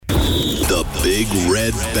The Big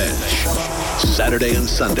Red Bench. Saturday and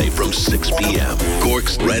Sunday from 6 p.m.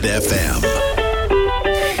 Cork's Red FM.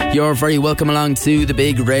 You're very welcome along to the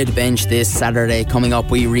Big Red Bench this Saturday. Coming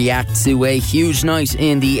up, we react to a huge night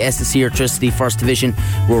in the SSE Airtricity First Division.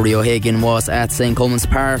 Ruairi O'Hagan was at Cian Coleman's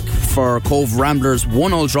Park for Cobh Ramblers'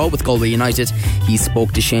 1-1 draw with Galway United. He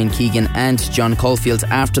spoke to Shane Keegan and John Caulfield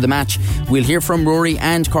after the match. We'll hear from Ruairi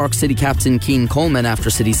and Cork City captain Cian Coleman after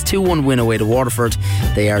City's 2-1 win away to Waterford.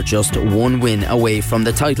 They are just one win away from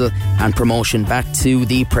the title and promotion back to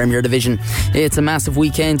the Premier Division. It's a massive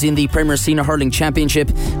weekend in the Premier Senior Hurling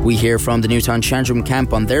Championship. We hear from the Newtownshandrum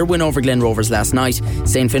camp on their win over Glen Rovers last night.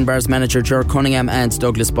 St Finbarr's manager Ger Cunningham and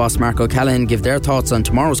Douglas boss Mark O'Callaghan give their thoughts on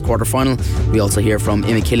tomorrow's quarter-final. We also hear from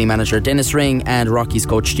Imokilly manager Dennis Ring and Rockies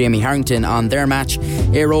coach Jamie Harrington on their match.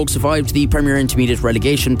 Eire survived the Premier Intermediate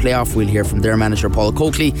relegation playoff. We'll hear from their manager Paul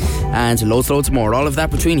Coakley and loads more. All of that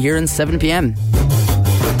between here and 7 p.m.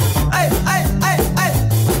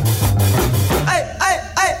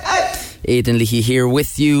 Aidan Leahy here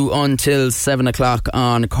with you until 7 o'clock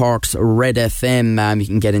on Cork's Red FM. You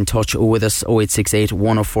can get in touch with us 0868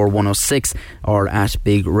 104 106 or at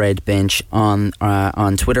Big Red Bench on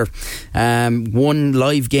Twitter. One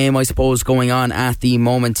live game I suppose going on at the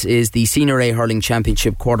moment is the Senior A Hurling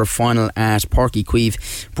Championship quarter final at Páirc Uí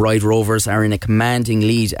Chaoimh. Bride Rovers are in a commanding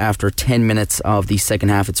lead after 10 minutes of the second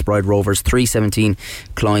half. It's Bride Rovers 3-17,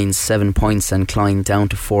 Clyne 7 points, and Clyne down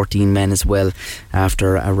to 14 men as well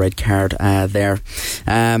after a red card there.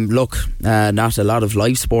 Not a lot of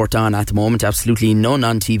live sport on at the moment, absolutely none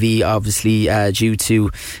on TV, obviously due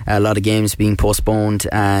to a lot of games being postponed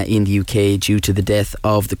in the UK due to the death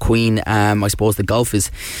of the Queen. I suppose the golf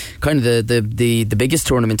is kind of the biggest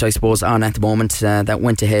tournament I suppose on at the moment. That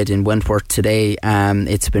went ahead in Wentworth today.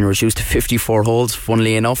 It's been reduced to 54 holes,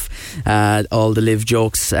 funnily enough. All the live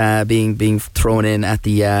jokes being thrown in at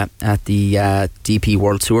the DP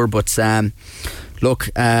World Tour, but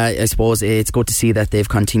I suppose it's good to see that they've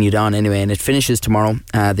continued on anyway, and it finishes tomorrow.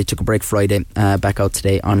 They took a break Friday, back out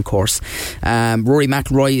today on course. Rory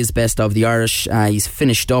McIlroy is best of the Irish. He's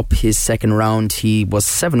finished up his second round. He was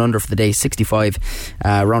 7 under for the day, 65,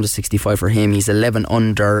 round of 65 for him. He's 11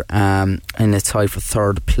 under and it's tied for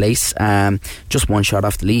third place, just one shot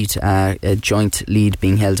off the lead, a joint lead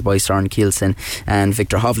being held by Søren Kielsen and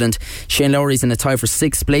Victor Hovland. Shane Lowry's in a tie for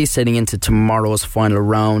 6th place heading into tomorrow's final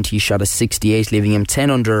round. He shot a 68, leaving him 10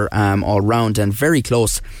 under all round, and very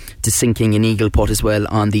close to sinking an eagle putt as well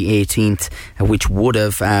on the 18th, which would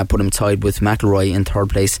have put him tied with McIlroy in third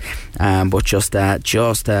place, but just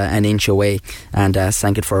an inch away, and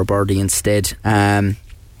sank it for a birdie instead.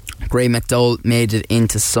 Gray McDowell made it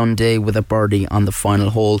into Sunday with a birdie on the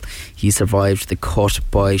final hole. He survived the cut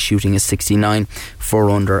by shooting a 69, 4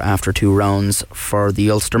 under after 2 rounds for the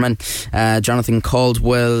Ulsterman. Jonathan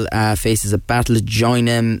Caldwell faces a battle to join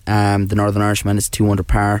him. The Northern Irishman is 2 under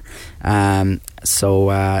par.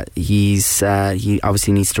 So he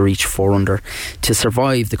obviously needs to reach 4 under to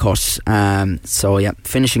survive the cut.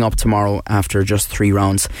 Finishing up tomorrow after just 3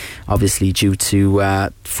 rounds, obviously due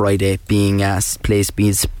to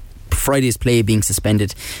Friday's play being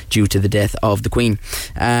suspended due to the death of the Queen.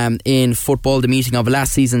 In football, the meeting of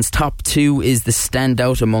last season's top 2 is the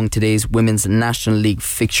standout among today's Women's National League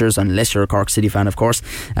fixtures, unless you're a Cork City fan, of course.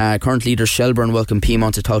 Current leader Shelbourne welcome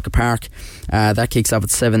Peamount to Tolka Park. That kicks off at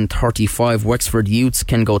 7:35. Wexford Youths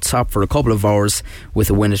can go top for a couple of hours with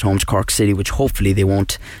a win at home to Cork City, which hopefully they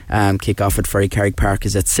won't. Kick off at Ferrycarrig Park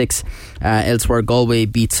is at 6. Elsewhere, Galway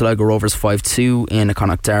beat Sligo Rovers 5-2 in a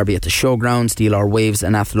Connacht derby at the Showgrounds. DLR Waves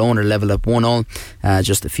and Athlone are level up 1-1.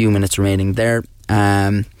 Just a few minutes remaining there.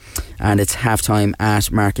 And it's half-time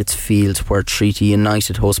at Markets Field, where Treaty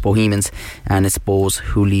United host Bohemians, and it's Bohs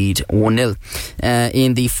who lead 1-0.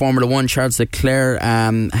 In the Formula 1, Charles Leclerc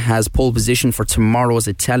has pole position for tomorrow's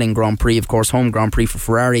Italian Grand Prix, of course home Grand Prix for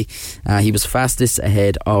Ferrari. He was fastest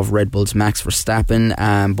ahead of Red Bull's Max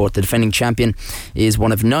Verstappen, but the defending champion is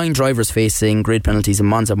one of 9 drivers facing grid penalties in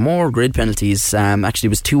Monza. More grid penalties. Actually, it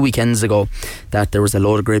was 2 weekends ago that there was a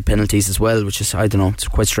load of grid penalties as well, which is, I don't know, it's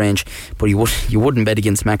quite strange, but you wouldn't bet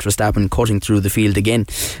against Max Verstappen cutting through the field again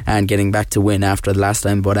and getting back to win after the last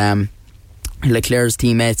time. But Leclerc's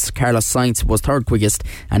teammates, Carlos Sainz was third quickest,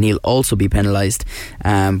 and he'll also be penalised.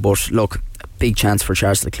 But look, big chance for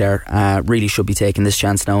Charles Leclerc. Really should be taking this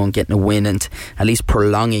chance now and getting a win and at least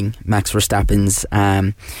prolonging Max Verstappen's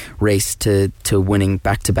race to winning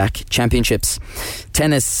back-to-back championships.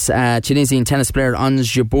 Tennis, Tunisian tennis player Ons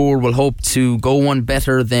Jabeur will hope to go one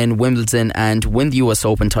better than Wimbledon and win the US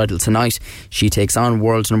Open title tonight. She takes on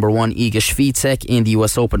world number 1 Iga Swiatek in the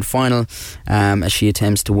US Open final as she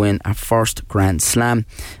attempts to win a first Grand Slam.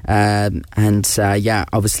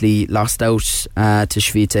 Obviously lost out to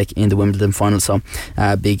Swiatek in the Wimbledon final, so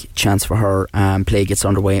big chance for her. Play gets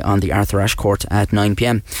underway on the Arthur Ashe Court at 9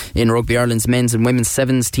 p.m. In Rugby, Ireland's men's and women's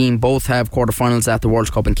sevens team both have quarterfinals at the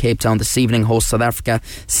World Cup in Cape Town this evening. Host South Africa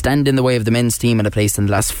stand in the way of the men's team at a place in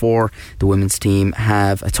the last 4. The women's team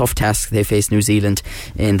have a tough task. They face New Zealand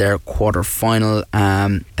in their quarter-final.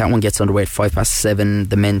 That one gets underway at 7:05.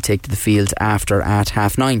 The men take to the field after at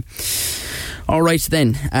 9:30. Alright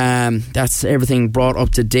then, that's everything brought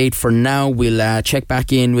up to date for now. We'll check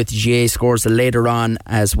back in with GA scores later on,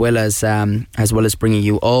 as well as bringing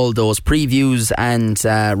you all those previews and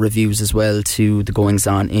reviews as well to the goings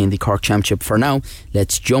on in the Cork Championship. For now,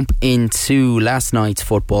 let's jump into last night's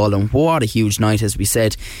football, and what a huge night, as we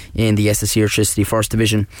said, in the SSE Airtricity First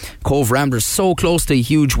Division. Cobh Ramblers so close to a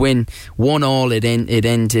huge win, 1-1 it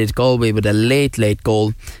ended. Galway with a late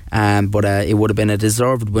goal, but it would have been a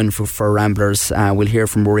deserved win for Ramblers. We'll hear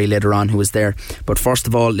from Ruairi later on, who was there, but first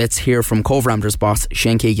of all let's hear from Cobh Ramblers boss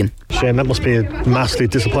Cian Keegan. Shane, that must be a massively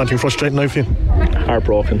disappointing, frustrating night for you.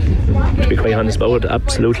 Heartbroken, to be quite honest about it.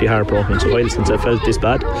 Absolutely heartbroken. It's a while since I felt this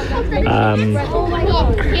bad.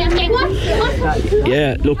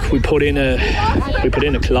 Look, we put in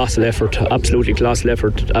a colossal effort, absolutely colossal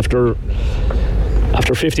effort.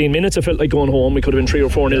 After 15 minutes I felt like going home. We could have been 3 or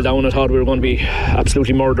 4-0 down. I thought we were going to be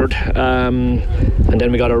absolutely murdered, and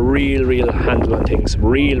then we got a real handle on things.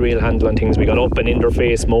 Real handle on things. We got up and in their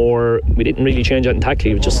face more. We didn't really change that in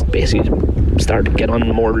tackling. We just basically started to get on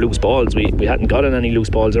more loose balls. We hadn't gotten any loose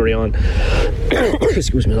balls early on.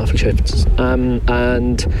 Excuse me, an awful shift.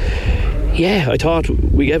 I thought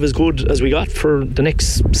we gave as good as we got for the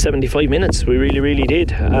next 75 minutes. We really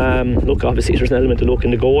did. Look, obviously there's an element of luck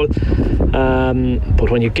in the goal, but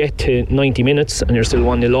when you get to 90 minutes and you're still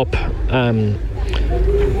 1-0 up,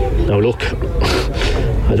 now look,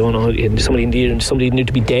 I don't know, somebody need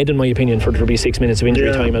to be dead, in my opinion, for there to be 6 minutes of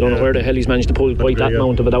injury time. I don't know where the hell he's managed to pull quite that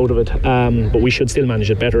amount of it out of it, but we should still manage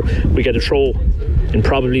it better. We get a throw in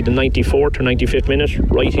probably the 94th or 95th minute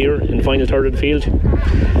right here in the final third of the field.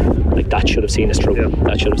 Like, that should have seen us through.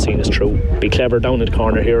 That should have seen us through. Be clever down in the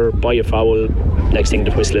corner here, buy a foul, next thing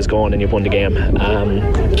the whistle is gone and you've won the game.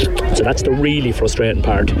 So that's the really frustrating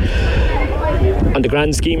part. On the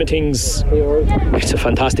grand scheme of things, it's a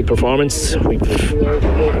fantastic performance. We've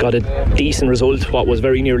got a decent result, what was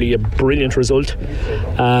very nearly a brilliant result.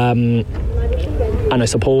 And I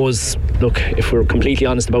suppose, look, if we're completely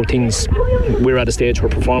honest about things, we're at a stage where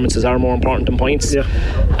performances are more important than points.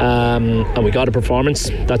 And we got a performance,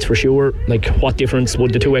 that's for sure. Like, what difference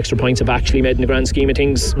would the 2 extra points have actually made in the grand scheme of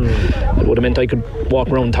things? It would have meant I could walk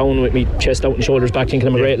around town with me chest out and shoulders back thinking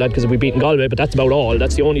I'm a great lad because we've beaten Galway, but that's about all.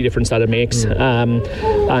 That's the only difference that it makes. And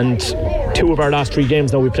 2 of our last 3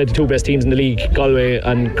 games now, we played the 2 best teams in the league, Galway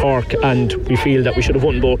and Cork, and we feel that we should have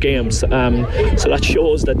won both games. So that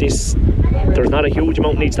shows that there's not a huge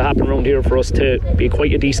amount needs to happen around here for us to be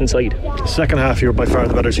quite a decent side. Second half, you're by far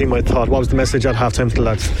the better team, I thought. What was the message at half time to the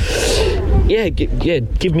lads?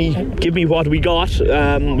 Give me what we got.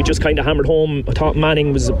 We just kind of hammered home. I thought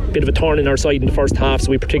Manning was a bit of a thorn in our side in the first half,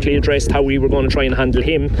 so we particularly addressed how we were going to try and handle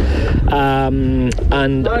him.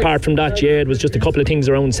 And apart from that, it was just a couple of things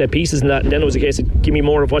around set pieces and that, and then it was a case of give me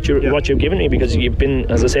more of what you've given me, because you've been,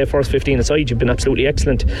 as I say, first 15 aside, you've been absolutely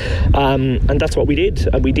excellent. And that's what we did.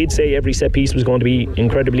 And we did say every set piece was going to be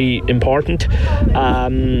incredibly important.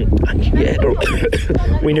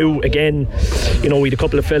 We knew, again, we had a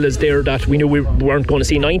couple of fellas there that we knew we weren't going to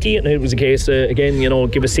see 90, and it was a case again,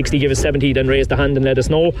 give us 60, give us 70, then raise the hand and let us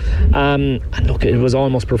know. And look, it was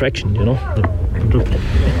almost perfection. You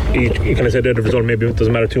kind of said that the result maybe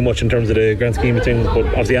doesn't matter too much in terms of the grand scheme of things, but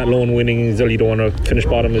obviously at Athlone winning, you don't want to finish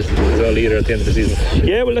bottom as well either at the end of the season.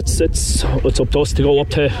 Yeah, well, it's up to us to go up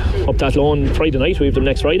to Athlone Friday night. We have them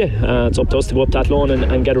next Friday. It's up to us to go up to Athlone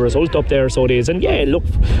and get a result up there, so it is. And look,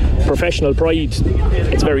 professional pride,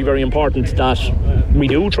 it's very, very important that we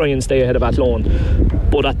do try and stay ahead of Athlone.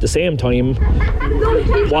 But at the same time,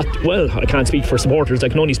 I can't speak for supporters, I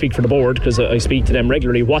can only speak for the board because I speak to them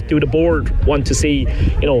regularly. What do the board want to see?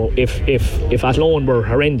 If Athlone were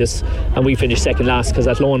horrendous and we finished second last because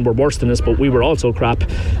Athlone were worse than us but we were also crap,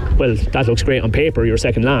 well, that looks great on paper, you're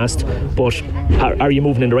second last, but are you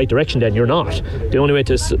moving in the right direction then? You're not. The only way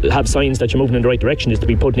to have signs that you're moving in the right direction is to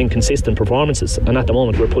be putting in consistent performances, and at the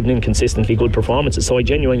moment we're putting in consistently good performances, so I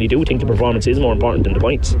genuinely do think the performance is more important than the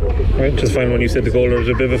points. Right, just fine. When you said the goal was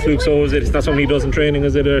a bit of a fluke, so is it? It's not something he does in training,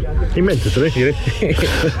 is it? He meant it today.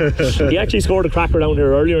 He actually scored a cracker down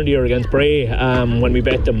here earlier in the year against Bray when we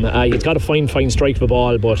bet them. He's got a fine strike of a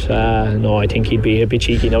ball, but no, I think he'd be a bit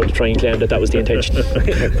cheeky now to try and claim that was the intention.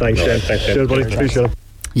 Thanks, Shane. Cheers, buddy. Appreciate it.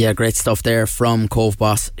 Yeah, great stuff there from Cobh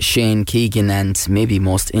boss Cian Keegan, and maybe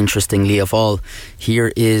most interestingly of all,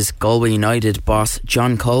 here is Galway United boss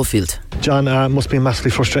John Caulfield. John, must be a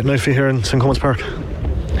massively frustrating night for you here in St. Coleman's Park.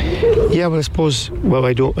 Yeah, well, I suppose,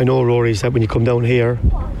 I know, Rory, is that when you come down here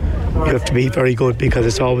you have to be very good because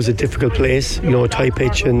it's always a difficult place, a tight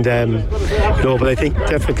pitch, and but I think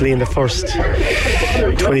definitely in the first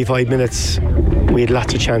 25 minutes we had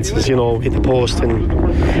lots of chances, we hit the post and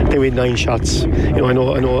then we had 9 shots. I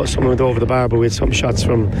know someone went over the bar, but we had some shots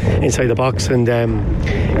from inside the box, and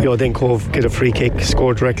then Cobh get a free kick,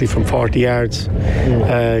 scored directly from 40 yards.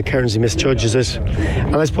 Kearnsey misjudges it,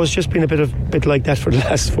 and I suppose it's just been a bit like that for the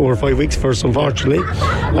last 4 or 5 weeks for us, unfortunately,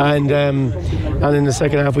 and in the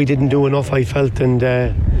second half we didn't do enough, I felt, and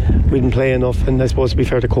we didn't play enough, and I suppose to be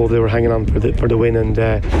fair to Cobh, they were hanging on for the win, and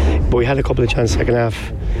but we had a couple of chances second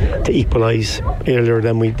half to equalise earlier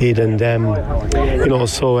than we did, and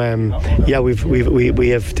we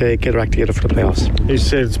have to get our act together for the playoffs. You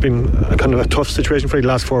said it's been a kind of a tough situation for you the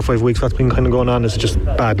last 4 or 5 weeks. What's been kind of going on? Is it just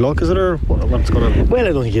bad luck, is it, or what's going on? Well,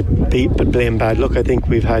 I don't think you'd blame bad luck. I think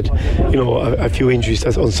we've had a few injuries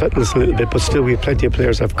that's unsettled us a little bit, but still we have plenty of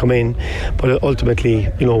players that have come in, but ultimately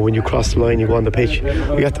when you cross the line, you go on the pitch,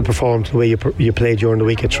 you have to perform the way you play during the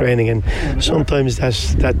week at training, and sometimes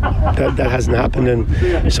that hasn't happened,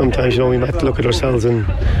 and sometimes we have to look at ourselves and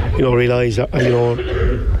realise that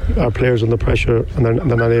our players under pressure and they're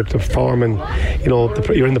not able to perform, and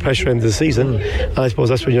you're in the pressure end of the season, and I suppose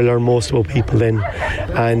that's when you learn most about people then,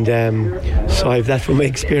 and so I have that from my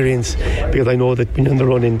experience, because I know that when you're in the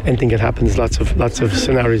running anything can happen. There's lots of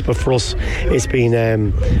scenarios, but for us it's been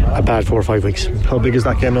a bad 4 or 5 weeks. How big is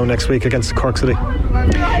that game now next week against Cork City?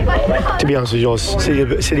 To be honest with you,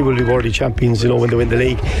 City will be worthy champions, when they win the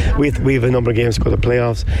league. We have a number of games to go to the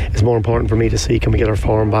playoffs. It's more important for me to see can we get our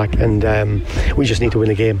form back, and we just need to win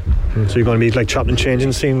a game. So you're going to be like chopping and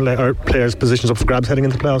changing, seeing our players' positions up for grabs heading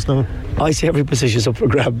into the playoffs now? I say every position's up for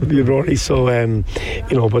grab, Rory, so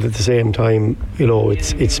but at the same time,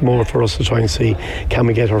 it's more for us to try and see can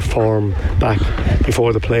we get our form back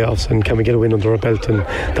before the playoffs, and can we get a win under our belt, and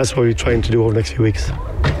that's what we're trying to do over the next few weeks.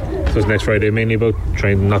 So it's next Friday mainly about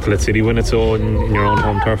trying not to let City win it, so in your own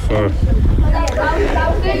home turf, or?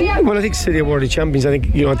 Well, I think City are worthy champions. I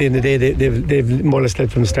think at the end of the day they've more or less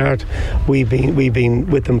led from the start. We've been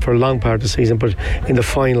with them for a long part of the season, but in the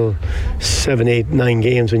final 7, 8, 9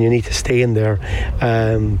 games when you need to stay in there,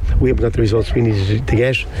 we haven't got the results we needed to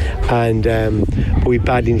get, and but we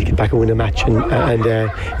badly need to get back and win a match, and I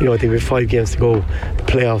think we have 5 games to go. The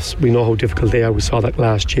playoffs, we know how difficult they are. We saw that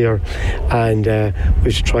last year, and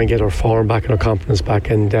we should try and get our form back and our confidence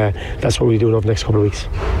back, and that's what we're doing over the next couple of weeks.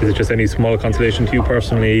 Is it just any small consolation to you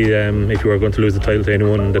personally, if you were going to lose the title to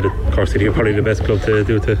anyone, that Cork City are probably the best club to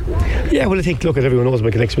do it to? Yeah, well, I think, look, everyone knows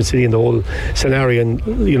my connection with City and the whole scenario, and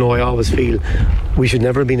I always feel we should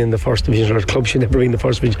never have been in the first division, or the club should never be in the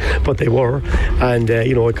first division, but they were, and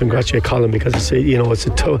I congratulate Colin, because it's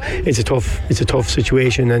a tough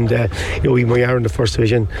situation, and even when we are in the first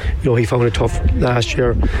division, he found it tough last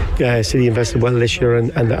year. City invested well this year,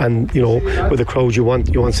 and with the crowd you want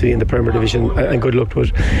City in the Premier Division, and good luck to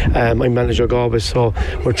it. I'm manager Galway, so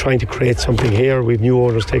we're trying to create something here. We've new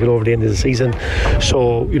owners taking over the end of the season,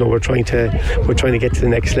 so we're trying to get to the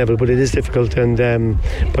next level, but it is difficult, and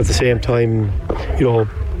but at the same time, we have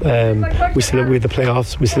the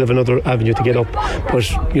playoffs. We still have another avenue to get up, but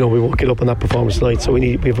we won't get up on that performance tonight, so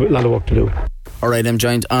we have a lot of work to do. Alright, I'm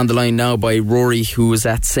joined on the line now by Rory, who was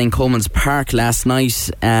at St. Coleman's Park last night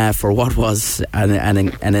for what was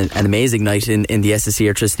an amazing night in the SSE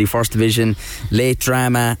Airtricity First Division. Late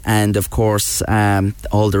drama, and of course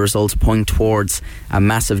all the results point towards a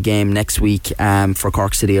massive game next week for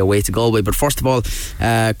Cork City away to Galway. But first of all,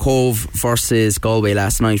 Cobh versus Galway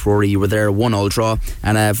last night. Rory, you were there, 1-1 draw,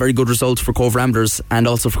 and a very good result for Cobh Ramblers and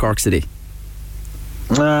also for Cork City.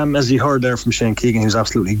 As you heard there from Shane Keegan, he was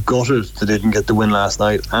absolutely gutted they didn't get the win last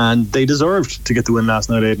night, and they deserved to get the win last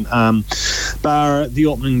night, Aidan. Bar the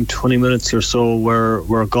opening 20 minutes or so where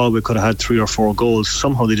Galway could have had 3 or 4 goals,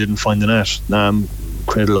 somehow they didn't find the net.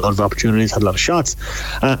 Created a lot of opportunities, had a lot of shots,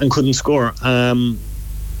 and couldn't score.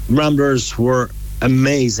 Ramblers were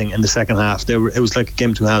amazing in the second half. It was like a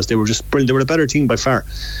game of two halves. They were just brilliant. They were a better team by far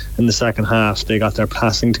in the second half. They got their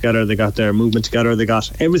passing together, they got their movement together, they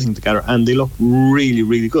got everything together, and they looked really,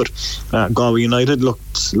 really good. Galway United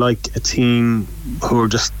looked like a team who were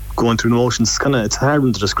just going through the motions. It's a hard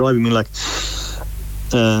one to describe. I mean, like,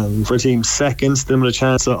 for a team second, still with a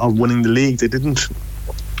chance of winning the league. They didn't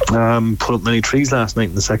put up many trees last night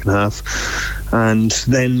in the second half, and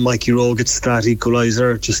then Mikey Rowe gets that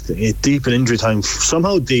equaliser just deep in injury time.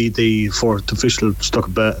 Somehow the fourth official stuck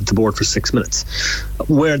at the board for 6 minutes.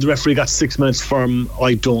 Where the referee got 6 minutes from,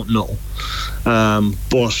 I don't know,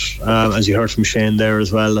 but as you heard from Shane there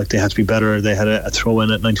as well, like, they had to be better. They had a throw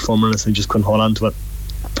in at 94 minutes and just couldn't hold on to it,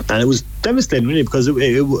 and it was devastating really, because it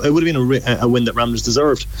would have been a win that Ramblers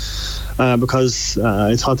deserved, because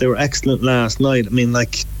I thought they were excellent last night. I mean,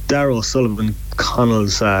 like, Darragh Sullivan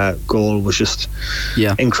Connell's goal was just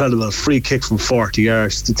incredible. Free kick from 40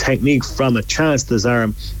 yards, the technique from it, chanced his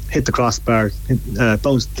arm, hit the crossbar,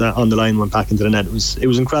 bounced on the line, went back into the net. It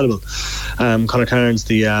was incredible. Conor Cairns,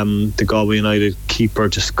 the Galway United keeper,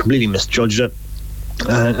 just completely misjudged it,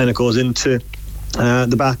 and it goes into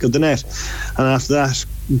the back of the net. And after that,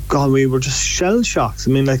 Galway were just shell shocked.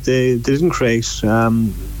 I mean, like, they didn't create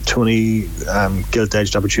too many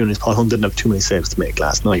gilt-edged opportunities. Paul Hunt didn't have too many saves to make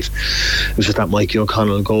last night. It was just that Mikey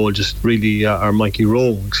O'Connell goal, just really, or Mikey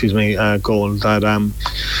Rowe, goal that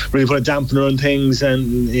really put a dampener on things.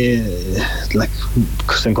 And like,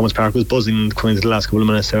 St. Combs Park was buzzing coming into the last couple of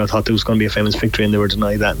minutes there. I thought there was going to be a famous victory, and they were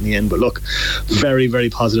denied that in the end. But look, very, very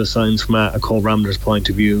positive signs from a Cobh Ramblers point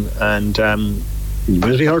of view. And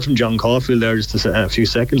as we heard from John Caulfield there just a few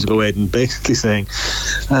seconds ago, Aidan, basically saying,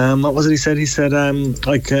 what was it he said? He said, I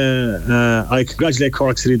congratulate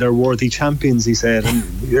Cork City, they're worthy champions, he said. And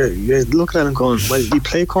you're looking at him going, well, you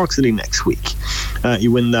play Cork City next week.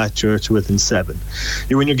 You win that, you're to within 7.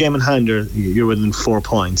 You win your game in hand, you're within 4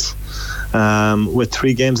 points. With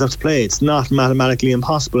 3 games left to play, it's not mathematically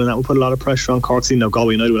impossible, and that will put a lot of pressure on Cork City. Now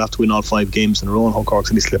Galway United will have to win all 5 games in a row and hope Cork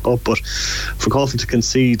City slip up, but for Caulfield to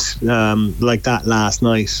concede like that last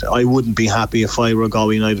night, I wouldn't be happy if I were a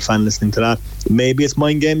Galway United fan listening to that. Maybe it's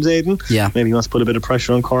mind games, Aidan. Maybe he wants to put a bit of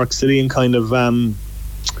pressure on Cork City and kind of I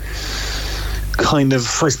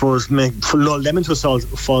suppose lull them into a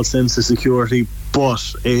false sense of security.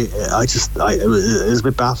 But it was a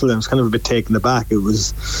bit baffled. I was kind of a bit taken aback. It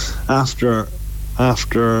was after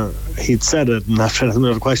he'd said it, and after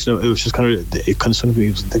another question, it was just kind of, it concerned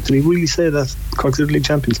me. Did he really say that Cork City League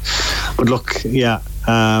champions? But look,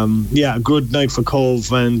 good night for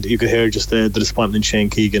Cobh, and you could hear just the disappointment in Shane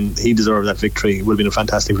Keegan. He deserved that victory. It would have been a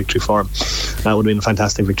fantastic victory for him. That would have been a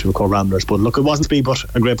fantastic victory for Cobh Ramblers. But look, it wasn't to be, but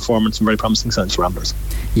a great performance and very promising signs for Ramblers.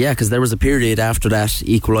 Yeah, because there was a period after that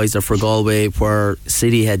equaliser for Galway where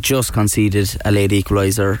City had just conceded a late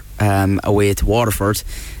equaliser away to Waterford,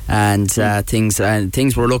 and things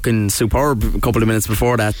were looking superb a couple of minutes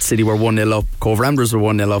before that. City were 1-0 up, Cobh Ramblers were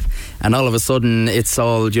 1-0 up, and all of a sudden it's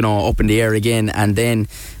all up in the air again. And then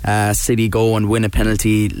City go and win a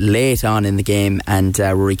penalty late on in the game, and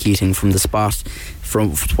Ruairi Keating from the spot,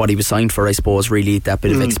 from what he was signed for, I suppose, really that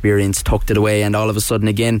bit of experience, tucked it away, and all of a sudden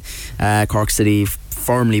again Cork City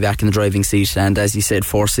firmly back in the driving seat, and as you said,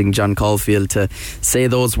 forcing John Caulfield to say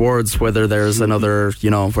those words, whether there's another,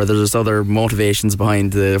 whether there's other motivations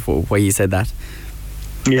behind why he said that.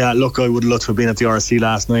 Yeah, look, I would love to have been at the RSC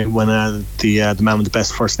last night when the man with the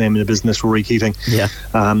best first name in the business, Ruairi Keating,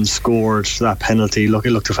 scored that penalty. Look,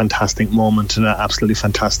 it looked a fantastic moment and absolutely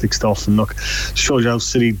fantastic stuff. And look, shows you how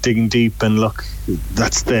City digging deep. And look,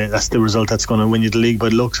 that's the result that's going to win you the league by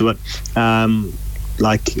the looks of it.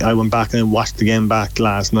 Like, I went back and I watched the game back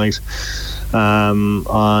last night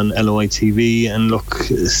on LOI TV, and look,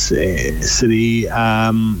 City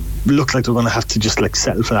looked like they were going to have to just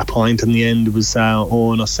settle for that point. In the end, it was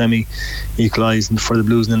Owen Osemi equalising for the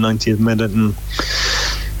Blues in the 90th minute, and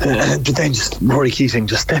but then just Ruairi Keating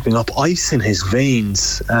just stepping up, ice in his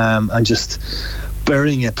veins, and just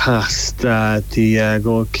burying it past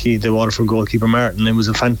the Waterford goalkeeper Martin. It was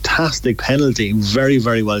a fantastic penalty, very,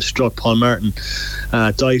 very well struck. Paul Martin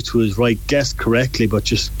dived to his right, guessed correctly, but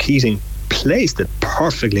just Keating placed it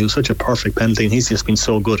perfectly. It was such a perfect penalty, and he's just been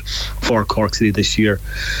so good for Cork City this year.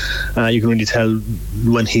 You can really tell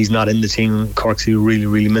when he's not in the team, Cork City really,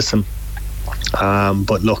 really miss him.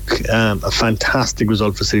 But look, a fantastic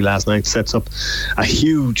result for City last night. Sets up a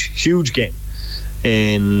huge game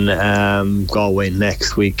in Galway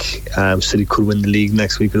next week. City could win the league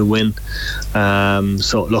next week with a win.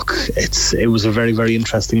 So look, it was a very, very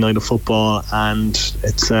interesting night of football, and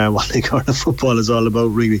it's what the Cork of football is all about,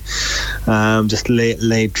 really. Just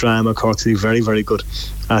late drama. Cork City very, very good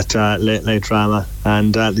at late drama,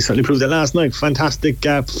 and they certainly proved it last night. Fantastic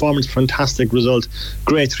performance, fantastic result,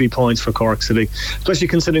 great 3 points for Cork City, especially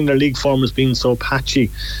considering their league form has been so patchy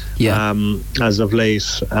as of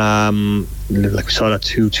late. Like we saw that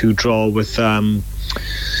 2-2 draw with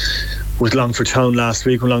Longford Town last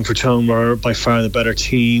week, when Longford Town were by far the better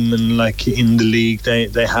team, and like in the league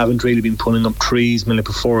they haven't really been pulling up trees. Minute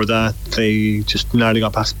before that they just nearly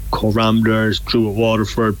got past Cobh Ramblers, drew at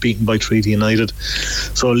Waterford, beaten by Treaty United.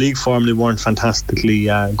 So league form, they weren't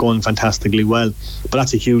going fantastically well, but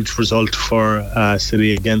that's a huge result for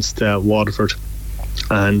City against Waterford.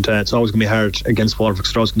 And it's always going to be hard against Waterford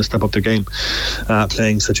because they're always going to step up their game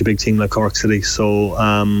playing such a big team like Cork City. So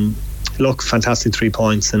look, fantastic 3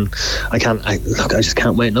 points, and I just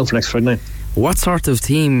can't wait now for next Friday night. What sort of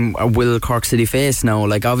team will Cork City face now?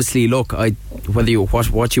 Like, obviously, look, what you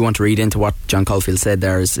want to read into what John Caulfield said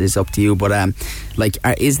there is up to you. But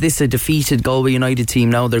is this a defeated Galway United team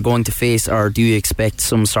now they're going to face, or do you expect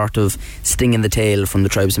some sort of sting in the tail from the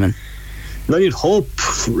tribesmen? Now you'd hope,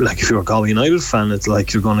 like if you're a Galway United fan, it's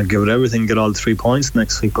like you're going to give it everything, get all the 3 points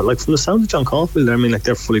next week. But like from the sound of John Caulfield, I mean, like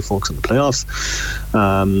they're fully focused on the playoffs.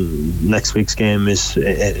 Next week's game it's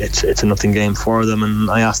a nothing game for them. And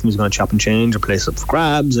I asked him if he's going to chop and change or place up for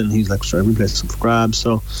grabs, and he's like, sure, every place is up for grabs.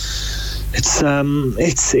 So it's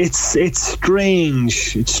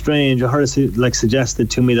strange. It's strange. I heard it suggested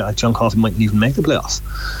to me that John Caulfield mightn't even make the playoffs.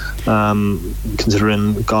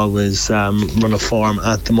 Considering Galway's run of form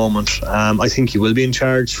at the moment. I think he will be in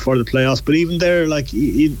charge for the playoffs, but even there, like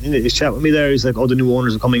his chat with me there, he's like, the new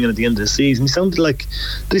owners are coming in at the end of the season. He sounded like,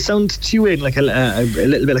 did he sound to you, Aidan, like a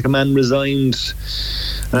little bit like a man resigned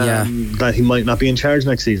that he might not be in charge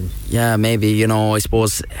next season? Yeah, maybe. I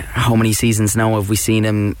suppose, how many seasons now have we seen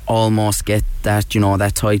him almost get that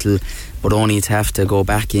that title, but only to have to go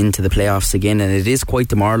back into the playoffs again? And it is quite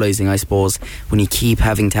demoralising, I suppose, when you keep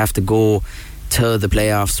having to have to go to the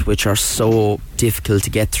playoffs, which are so difficult to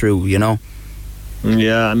get through,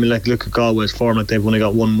 Yeah, I mean, like, look at Galway's form. Like, they've only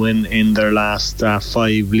got one win in their last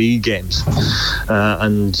 5 league games,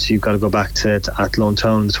 and you've got to go back to Athlone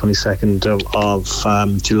Town the 22nd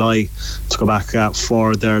of July to go back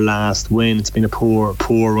for their last win. It's been a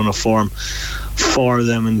poor run of form for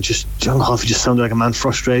them, and just John Caulfield just sounded like a man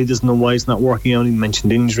frustrated, doesn't know why it's not working out. He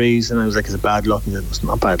mentioned injuries, and I was like, is it bad luck? And it was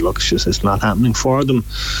not bad luck, it's not happening for them.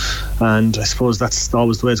 And I suppose that's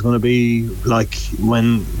always the way it's going to be. Like,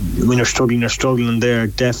 when you're struggling, and they're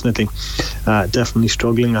definitely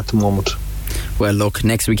struggling at the moment. Well, look,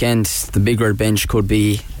 next weekend the Big Red Bench could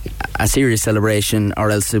be a serious celebration, or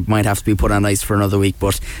else it might have to be put on ice for another week,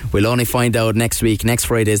 but we'll only find out next week. Next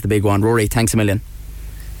Friday is the big one. Rory, thanks a million.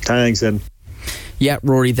 Thanks, Aidan. Yeah,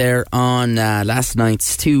 Rory there on last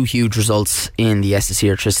night's 2 huge results in the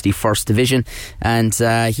SSE Airtricity First Division. And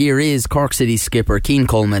here is Cork City skipper Cian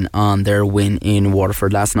Coleman on their win in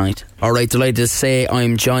Waterford last night. Alright, delighted to say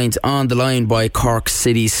I'm joined on the line by Cork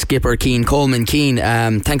City skipper Cian Coleman. Cian,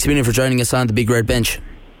 thanks a million for joining us on the Big Red Bench.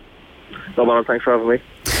 No bother, thanks for having me.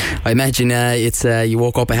 I imagine you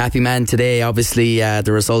woke up a happy man today. Obviously,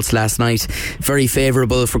 the results last night very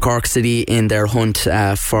favourable for Cork City in their hunt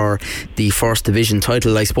for the First Division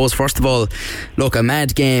title. I suppose, first of all, look, a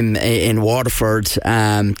mad game in Waterford,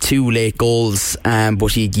 2 late goals,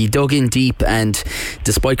 but you dug in deep, and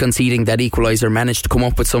despite conceding that equaliser, managed to come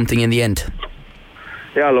up with something in the end.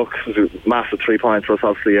 Yeah, look, it was a massive 3 points for us.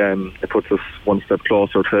 Obviously, it puts us one step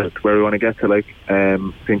closer to where we want to get to. I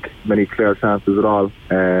think many clear chances at all,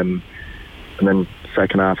 and then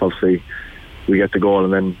second half, obviously, we get the goal,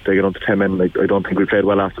 and then they get on to 10 men. I don't think we played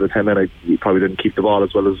well after the 10 men. We probably didn't keep the ball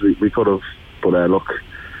as well as we could have. But look,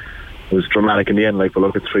 it was dramatic in the end. But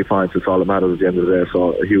look, it's 3 points. It's all that matters at the end of the day.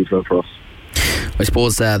 So a huge win for us. I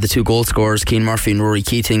suppose the 2 goal scorers, Cian Murphy and Rory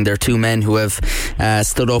Keating, they're 2 men who have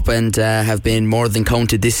stood up and have been more than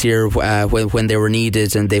counted this year when they were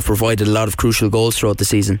needed, and they've provided a lot of crucial goals throughout the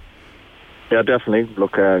season. Yeah, definitely.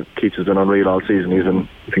 Look, Keats has been unreal all season.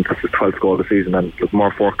 I think that's his 12th goal of the season, and look,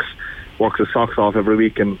 Murph works his socks off every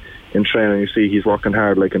week in training. You see he's working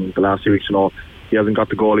hard. Like in the last few weeks, he hasn't got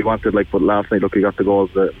the goal he wanted. But last night, look, he got the goal.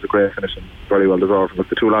 It was a great finish and very well deserved. Look,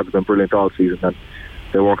 the 2 lads have been brilliant all season, and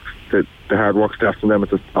they worked. The hard work's left in them at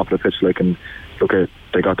the top of the pitch. And look,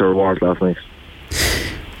 they got their rewards last night.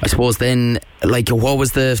 I suppose then, what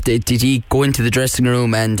was did he go into the dressing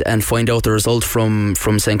room and find out the result from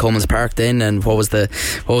St. Coleman's Park then, and what was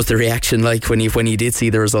the reaction like when he did see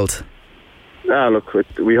the result? Look,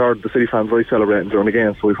 we heard the City fans very celebrating during the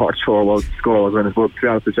game, so we weren't sure what the score was winning. But to be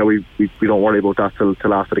honest with you, we don't worry about that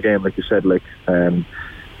till after the game, like you said. Like,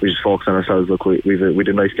 we just focus on ourselves. Look, we did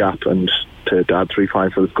a nice gap, and to add 3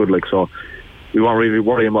 points, so it's good. Like, so we weren't really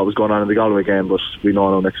worrying what was going on in the Galway game, but we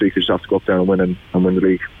know next week we just have to go up there and win the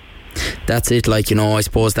league. That's it, like, you know, I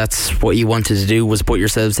suppose that's what you wanted to do, was put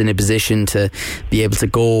yourselves in a position to be able to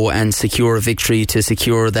go and secure a victory, to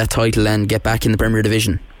secure that title and get back in the Premier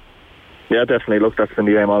Division. Yeah, definitely. Look, that's been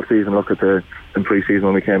the aim all season. Look, in pre-season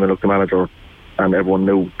when we came in, look, the manager and everyone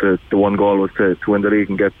knew the one goal was to win the league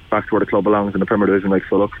and get back to where the club belongs in the Premier Division. Like,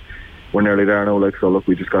 so look, we're nearly there now. Like, so look,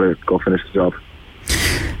 we just got to go finish the job.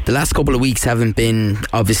 The last couple of weeks haven't been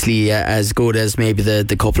obviously as good as maybe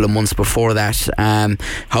the couple of months before that.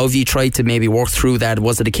 How have you tried to maybe work through that?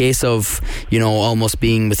 Was it a case of, you know, almost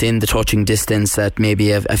being within the touching distance that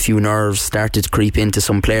maybe a few nerves started to creep into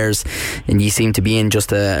some players, and you seem to be in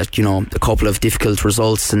just a couple of difficult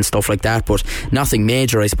results and stuff like that, but nothing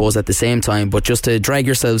major, I suppose, at the same time, but just to drag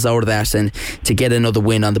yourselves out of that and to get another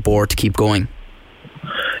win on the board to keep going?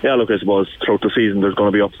 Yeah, look, I suppose throughout the season there's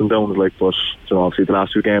going to be ups and downs, like, but you know, obviously the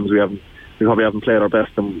last 2 games we probably haven't played our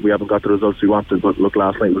best and we haven't got the results we wanted. But look,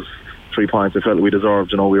 last night was 3 points I felt we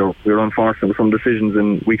deserved. You know, we were unfortunate with some decisions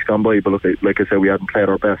in weeks gone by, but look, like I said, we hadn't played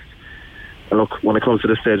our best. And look, when it comes to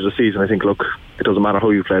this stage of the season, I think, look, it doesn't matter how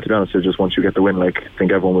you play, to be honest. It's just once you get the win, like, I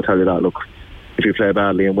think everyone will tell you that. Look, if you play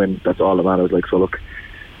badly and win, that's all that matters. Like, so look,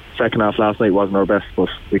 second half last night wasn't our best, but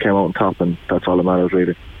we came out on top, and that's all that matters,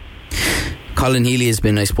 really. Colin Healy has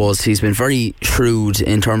been, I suppose, he's been very shrewd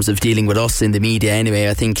in terms of dealing with us in the media anyway.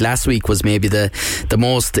 I think last week was maybe the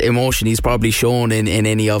most emotion he's probably shown in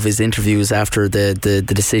any of his interviews after the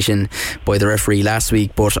decision by the referee last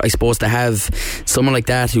week. But I suppose to have someone like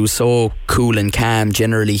that who's so cool and calm,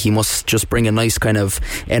 generally he must just bring a nice kind of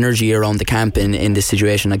energy around the camp in this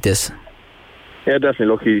situation like this. Yeah, definitely.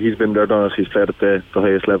 Look, he's been there, done it. He's played at the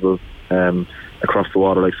highest level across the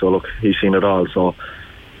water, like, so look, he's seen it all. So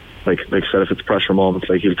like I said, if it's pressure moments,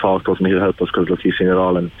 like, he'll talk to us and he'll help us, because look, he's seen it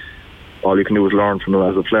all, and all you can do is learn from him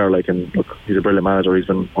as a player. Like, and look, he's a brilliant manager. He's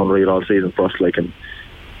been unreal all season for us. Like, and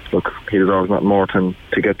look, he deserves nothing more than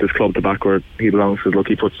to get this club to back where he belongs, because look,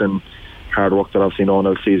 he puts in hard work that obviously no one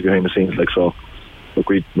else sees behind the scenes. Like, so look,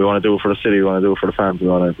 we want to do it for the city, we want to do it for the fans, we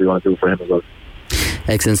want to do it for him as well.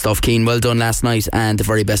 Excellent stuff, Cian. Well done last night, and the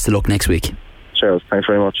very best of luck next week. Cheers, thanks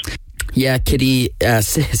very much. Yeah, City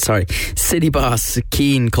boss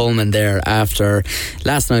Cian Coleman there after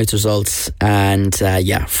last night's results, and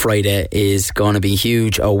Friday is going to be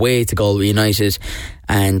huge away to Galway United,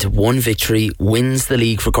 and one victory wins the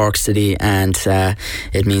league for Cork City, and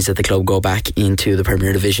it means that the club go back into the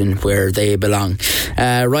Premier Division where they belong.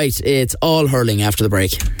 Right, it's all hurling after the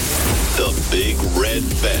break. The Big Red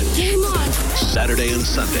Bench, Saturday and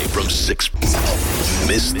Sunday from 6.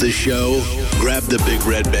 Missed the show? Grab the Big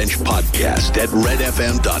Red Bench podcast at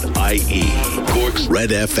redfm.ie. Cork's Red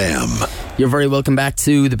FM. You're very welcome back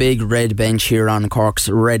to the Big Red Bench here on Cork's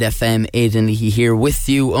Red FM. Aidan here with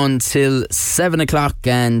you until 7 o'clock,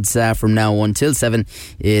 and from now until 7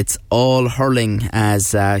 it's all hurling,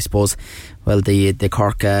 as I suppose, well, the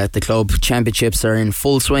Cork the club championships are in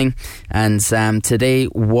full swing, and today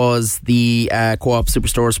was the Co-op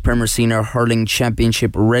Superstores Premier Senior Hurling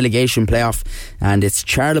Championship relegation playoff, and it's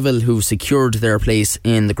Charleville who secured their place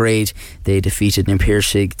in the grade. They defeated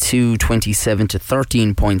Nimpearshig 2-27 to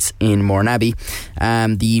 13 points in Mourneabbey.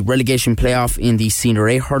 The relegation playoff in the Senior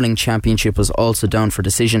A Hurling Championship was also down for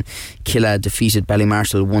decision. Killa defeated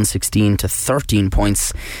Ballymarshall 116 to 13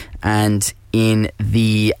 points, and in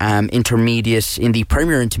the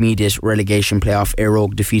Premier Intermediate relegation playoff,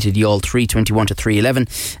 Eire defeated Youghal 321 to 311.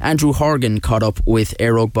 Andrew Horgan caught up with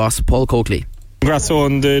Eire boss Paul Coakley. Congrats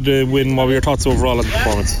on the win. What were your thoughts overall on the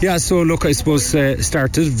performance? Yeah, so look, I suppose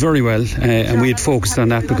started very well, and we had focused on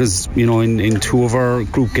that because, you know, in 2 of our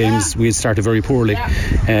group games we had started very poorly,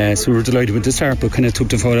 so we were delighted with the start, but kind of took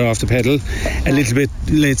the foot off the pedal a little bit,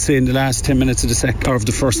 let's say, in the last 10 minutes of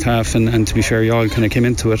the first half, and to be fair, you all kind of came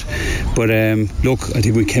into it, but look, I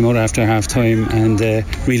think we came out after half time and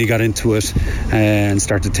really got into it and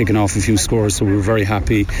started taking off a few scores, so we were very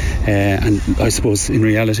happy, and I suppose in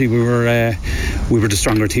reality we were the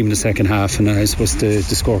stronger team in the second half, and I suppose the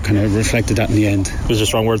score kind of reflected that in the end. Was there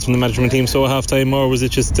strong words from the management team so at half time, or was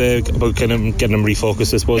it just about kind of getting them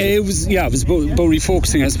refocused, I suppose? It was about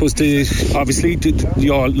refocusing, I suppose. Obviously,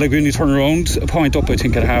 like when you turn around a point up, I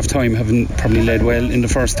think at half time, having probably led well in the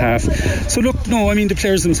first half, so look, no, I mean the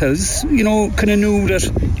players themselves, kind of knew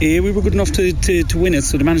that we were good enough to win it.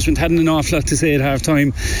 So the management hadn't an awful lot to say at half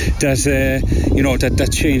time that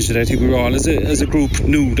changed it. I think we were all as a group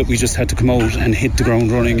knew that we just had to come out and hit the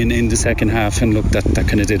ground running in the second half, and look, that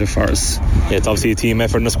kind of did it for us. Yeah, it's obviously a team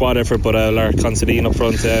effort and a squad effort, but Lar Considine up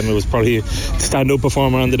front, it was probably the stand-up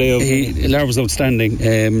performer on the day of. Lar was outstanding.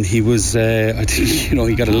 He was, I think,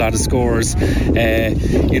 he got a lot of scores.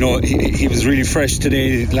 He was really fresh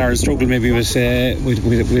today. Lar struggled maybe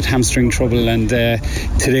with hamstring trouble, and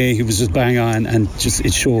today he was just bang on, and just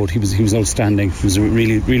it showed. He was outstanding. He was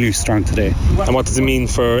really, really strong today. And what does it mean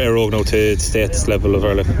for Eire now to stay at this level of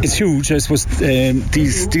hurling? It's huge. I suppose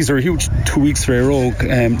these are huge 2 weeks for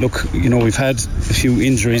Eire. Look, we've had a few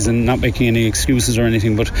injuries, and not making any excuses or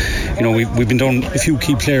anything, but we've been down a few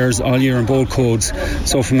key players all year in both codes.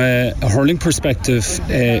 So from a hurling perspective,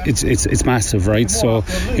 it's massive, right? So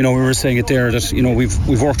we were saying it there that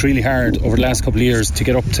we've worked really hard over the last couple of years to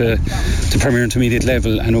get up to Premier Intermediate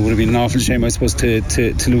level, and it would have been an awful shame, I suppose, to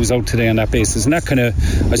lose out today on that basis. And that kind of,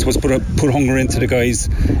 I suppose, put hunger into the guys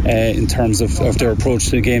in terms of their approach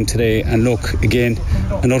to the game today. And look, again,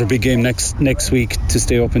 another big game next week to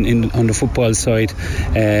stay up on the football side.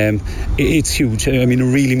 It's huge. I mean,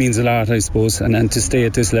 it really means a lot, I suppose, and to stay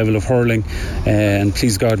at this level of hurling. And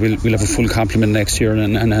please God, we'll have a full complement next year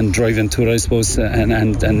and drive into it, I suppose,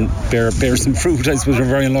 and bear some fruit. I suppose we're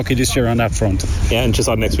very unlucky this year on that front. Yeah, and just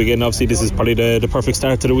on next weekend, obviously this is probably the perfect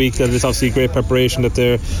start to the week, and it's obviously great preparation that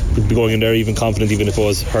they're going in there even confident, even if it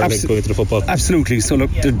was hurling going into the football. Absolutely. So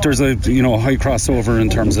look, there's a high crossover in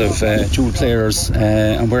terms of dual players,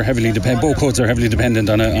 and we're heavily both codes are heavily dependent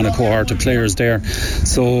on a cohort of players there.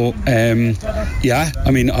 So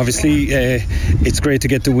I mean, obviously it's great to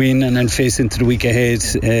get the win and then face into the week ahead,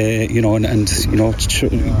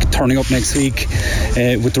 turning up next week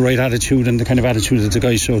with the right attitude and the kind of attitude that the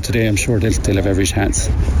guys showed today. I'm sure they'll have every chance.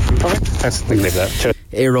 Alright, thanks. That.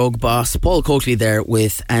 Eire boss Paul Coakley there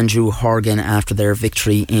with Andrew Horgan after their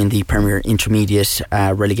victory in the Premier Intermediate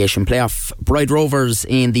relegation playoff. Bright Rovers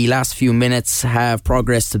in the last few minutes have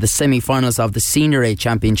progressed to the semi-finals of the Senior A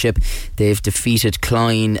Championship. They've defeated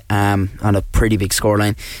Clyne on a pretty big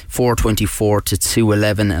scoreline, 4-24 to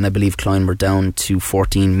 2-11, and I believe Clyne were down to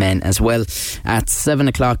 14 men as well. At 7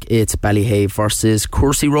 o'clock it's Ballyhave versus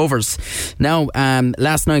Cork Rovers. Now,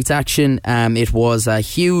 last night's action, it was a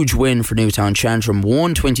huge win for Newtownshandrum,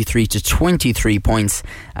 123 to 23 points,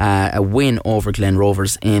 a win over Glen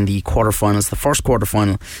Rovers in the quarterfinals, the first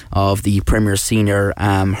quarterfinal of the Premier Senior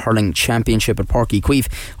Hurling Championship at Páirc Uí Chaoimh.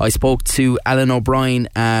 I spoke to Alan O'Brien,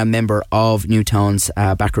 a member of Newtown's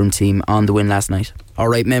backroom team, on the win last night.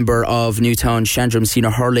 Alright, member of Newtownshandrum Senior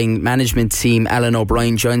Hurling Management Team, Alan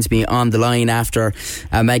O'Brien, joins me on the line after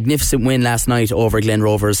a magnificent win last night over Glen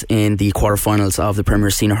Rovers in the quarterfinals of the Premier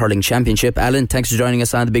Senior Hurling Championship. Alan, thanks for joining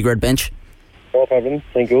us on the Big Red Bench. No problem,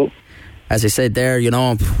 thank you. As I said there,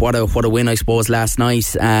 what a win, I suppose, last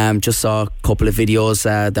night. Just saw a couple of videos,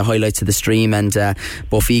 the highlights of the stream, and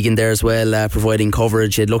both Egan there as well, providing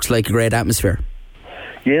coverage. It looks like a great atmosphere.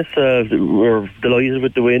 Yes, we're delighted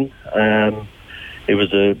with the win.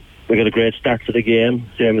 We got a great start to the game,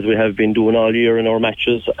 same as we have been doing all year in our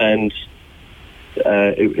matches, and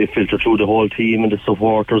it filtered through the whole team, and the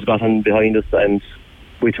supporters got in behind us, and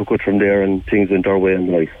we took it from there, and things went our way in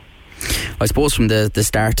life. I suppose from the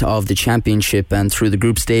start of the championship and through the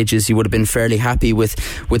group stages, you would have been fairly happy with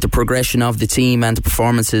the progression of the team and the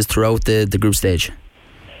performances throughout the group stage.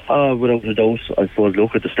 Without a doubt. I suppose,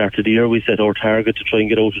 look, at the start of the year we set our target to try and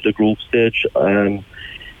get out of the group stage.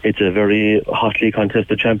 It's a very hotly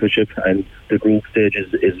contested championship, and the group stage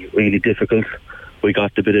is really difficult. We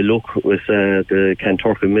got a bit of luck with the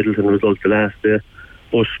Cantork and Middleton results the last day,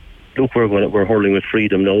 but look, we're hurling with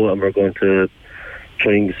freedom now, and we're going to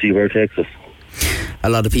try and see where it takes us. A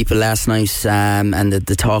lot of people last night, and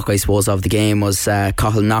the talk, I suppose, of the game was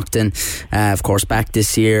Cathal Nocton, of course, back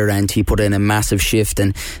this year, and he put in a massive shift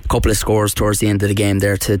and a couple of scores towards the end of the game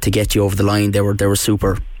there to get you over the line. They were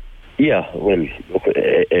super. Yeah, well, look,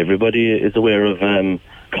 everybody is aware of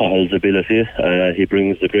Cathal's ability. He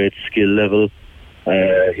brings a great skill level,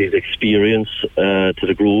 his experience to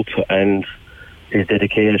the group, and his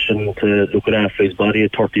dedication to looking after his body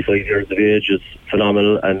at 35 years of age is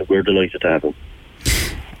phenomenal, and we're delighted to have him.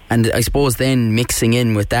 And I suppose then mixing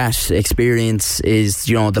in with that experience is,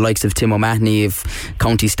 the likes of Tim O'Mahony, of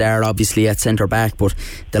County Star, obviously at centre back, but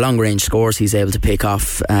the long range scores he's able to pick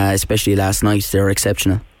off, especially last night, they're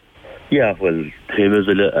exceptional. Yeah, well, Tim is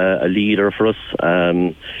a leader for us,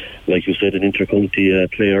 like you said, an inter-county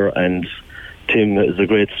player, and Tim has a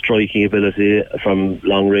great striking ability from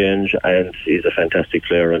long range, and he's a fantastic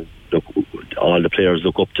player, and look, all the players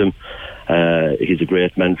look up to him, He's a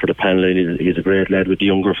great man for the panel, and he's a great lad with the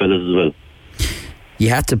younger fellas as well. You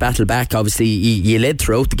had to battle back. Obviously, you led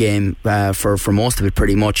throughout the game for most of it,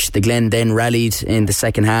 pretty much. The Glen then rallied in the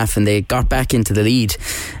second half, and they got back into the lead.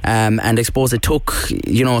 And I suppose it took,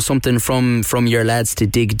 something from your lads to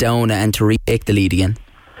dig down and to retake the lead again.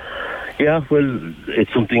 Yeah, well,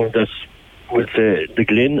 it's something that with the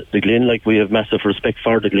Glen, like, we have massive respect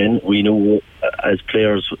for the Glen. We know as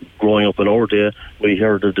players growing up in our day, we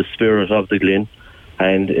heard of the spirit of the Glen.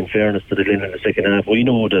 And in fairness to the Glen in the second half, we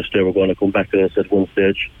know that they were going to come back to us at one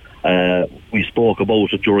stage. We spoke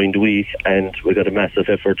about it during the week, and we got a massive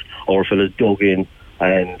effort. Our fellas dug in,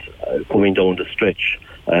 and coming down the stretch,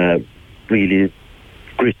 really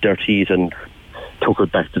grit their teeth and took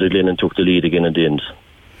it back to the Glen and took the lead again at the end.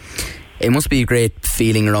 It must be a great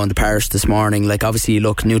feeling around the parish this morning. Like, obviously,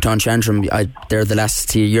 look, Newtownshandrum,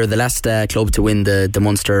 you're the last club to win the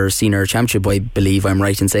Munster Senior Championship, I believe I'm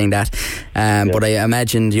right in saying that. But I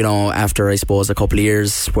imagined, after, I suppose, a couple of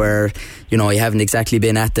years where, you haven't exactly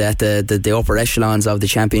been at the upper echelons of the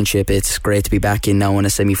championship, it's great to be back in now in a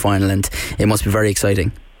semi-final, and it must be very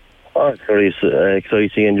exciting. Oh, it's very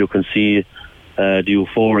exciting, and you can see the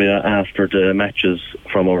euphoria after the matches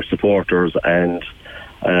from our supporters, and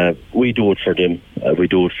we do it for them. We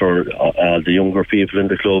do it for the younger people in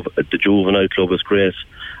the club. The juvenile club is great,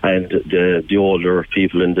 and the older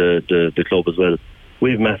people in the club as well.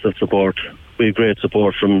 We have massive support. We have great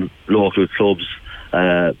support from local clubs.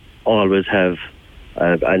 Always have.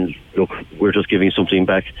 And look, we're just giving something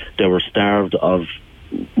back. They were starved of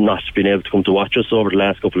not being able to come to watch us over the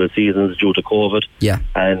last couple of seasons due to COVID. Yeah.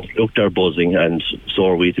 And look, they're buzzing, and so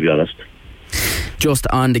are we, to be honest. Just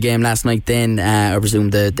on the game last night then, I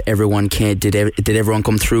presume that everyone did everyone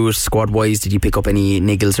come through it squad wise? Did you pick up any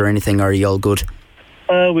niggles or anything, or are you all good?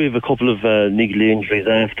 We have a couple of niggly injuries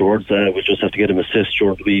afterwards. We just have to get them assessed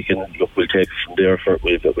during the week, and look, we'll take it from there.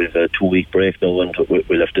 We've a 2-week break now, and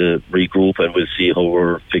we'll have to regroup, and we'll see how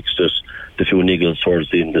we're fixed at the few niggles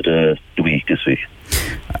towards the end of the week this week.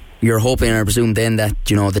 You're hoping, I presume, then that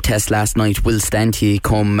the test last night will stand to you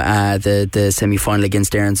come the semi-final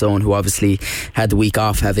against Aire's Own, who obviously had the week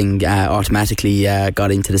off, having automatically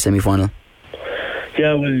got into the semi-final.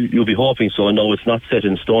 Yeah, well, you'll be hoping so. No, it's not set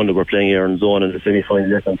in stone that we're playing Aire's Own in the semi-final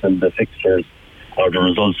yet until the fixtures or the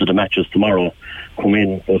results of the matches tomorrow come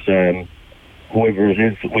in. But whoever it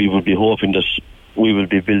is, we will be hoping that we will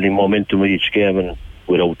be building momentum with each game, and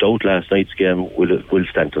without doubt last night's game will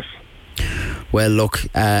stand us. Well, look,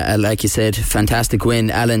 like you said, fantastic win.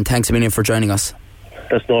 Alan, thanks a million for joining us.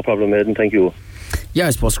 That's no problem, Aidan. Thank you. Yeah,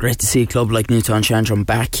 I suppose great to see a club like Newtownshandrum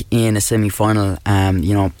back in a semi-final,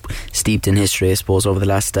 steeped in history, I suppose, over the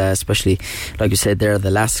last, especially, like you said there,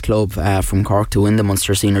 the last club from Cork to win the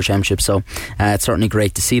Munster Senior Championship. So it's certainly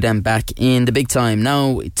great to see them back in the big time.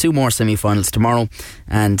 Now, 2 more semi-finals tomorrow,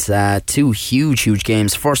 and 2 huge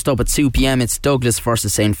games. First up at 2 p.m, it's Douglas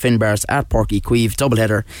versus St Finbarr's at Páirc Uí Chaoimh,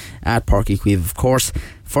 doubleheader at Páirc Uí Chaoimh, of course.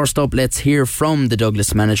 First up, let's hear from the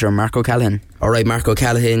Douglas manager, Mark O'Callaghan. Alright, Mark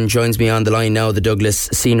O'Callaghan joins me on the line now, the Douglas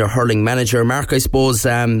senior hurling manager. Mark, I suppose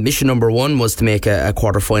mission number 1 was to make a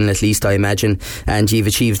quarter-final at least, I imagine, and you've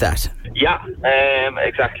achieved that. Yeah,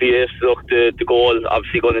 exactly it. Look, the goal,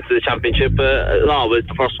 obviously going into the championship, always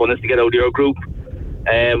the first one is to get out of your group.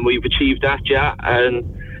 We've achieved that, yeah,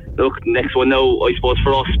 and look, next one now, I suppose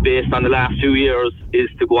for us, based on the last 2 years, is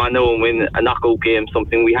to go on now and win a knockout game,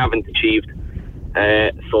 something we haven't achieved.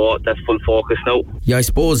 So that's full focus now. Yeah, I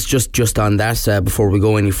suppose just on that, before we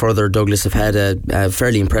go any further, Douglas have had a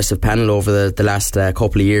fairly impressive panel over the last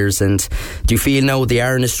couple of years, and do you feel now they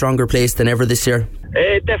are in a stronger place than ever this year?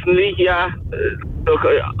 Definitely, yeah. Look,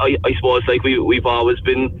 I suppose like we've always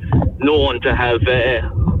been known to have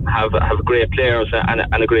great players and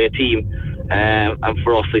a great team, and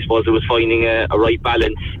for us, I suppose it was finding a right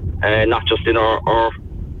balance, not just in our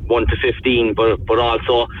 1 to 15, but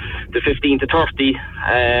also the 15 to 30,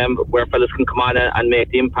 where fellas can come on and make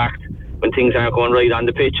the impact when things aren't going right on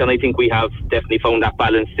the pitch. And I think we have definitely found that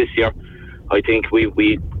balance this year. I think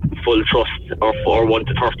we full trust our 1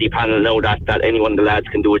 to 30 panel now that any one of the lads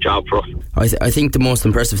can do a job for us. I think the most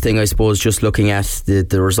impressive thing, I suppose, just looking at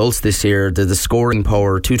the results this year, the scoring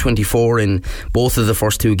power, 224 in both of the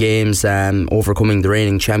first 2 games, overcoming the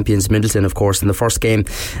reigning champions Middleton, of course, in the first game,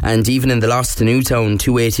 and even in the loss to Newtown,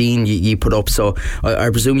 218 you put up. So I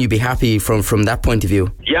presume you'd be happy from that point of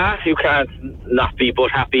view. Yeah, you can't not be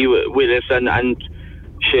but happy with it, and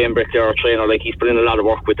Shane Brickler, our trainer, like, he's put in a lot of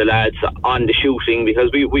work with the lads on the shooting,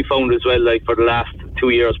 because we found as well, like, for the last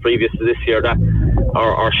 2 years previous to this year, that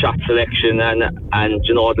our shot selection and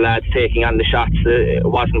the lads taking on the shots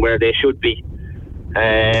wasn't where they should be.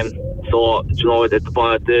 So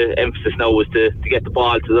the emphasis now is to get the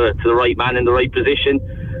ball to the right man in the right position.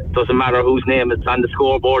 Doesn't matter whose name is on the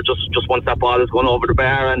scoreboard, just once that ball is going over the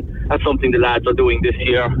bar, and that's something the lads are doing this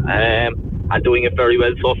year, and doing it very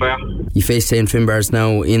well so far. You face St Finbarrs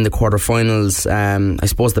now in the quarter-finals. I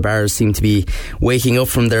suppose the Bars seem to be waking up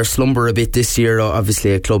from their slumber a bit this year.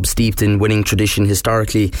 Obviously a club steeped in winning tradition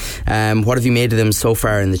historically. What have you made of them so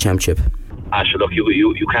far in the championship? Look,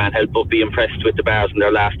 you can't help but be impressed with the Bars in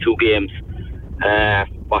their last two games.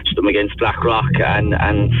 Watched them against Blackrock and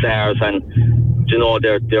Sars, and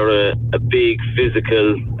they're a big,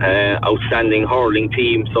 physical, outstanding hurling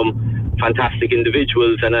team. Some fantastic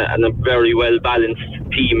individuals and a very well balanced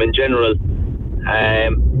team in general.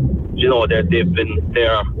 They've been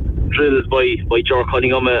drilled by Ger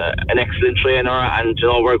Cunningham, an excellent trainer, and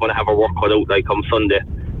we're going to have our work cut out like on Sunday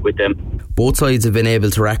with them. Both sides have been able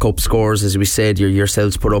to rack up scores, as we said.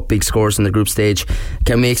 Yourselves put up big scores in the group stage.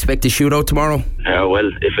 Can we expect a shootout tomorrow?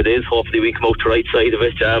 Well, if it is, hopefully we come out the right side of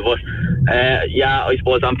it. I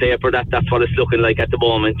suppose on paper that's what it's looking like at the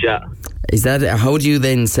moment. Is that how do you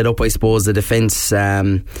then set up, I suppose, the defence?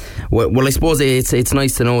 Well, I suppose it's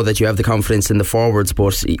nice to know that you have the confidence in the forwards,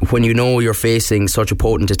 but when you know you're facing such a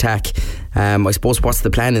potent attack, I suppose what's the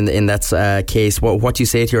plan in that case? What do you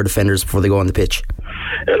say to your defenders before they go on the pitch?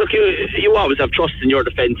 Look, you always have trust in your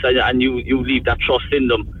defence, and you leave that trust in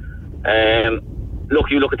them.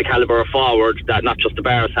 You look at the calibre of forward that not just the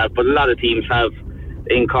Bars have, but a lot of teams have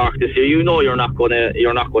in Cork this year. You're not going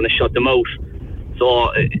to shut them out.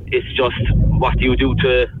 So it's just what do you do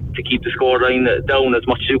to keep the scoreline down as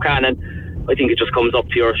much as you can, and I think it just comes up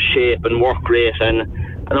to your shape and work rate and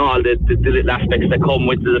all the little aspects that come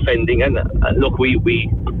with the defending. And look, we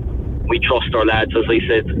trust our lads, as I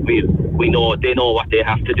said. We know they know what they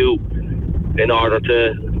have to do in order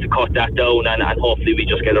to cut that down, and hopefully we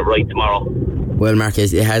just get it right tomorrow. Well, Mark,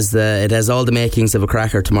 it has all the makings of a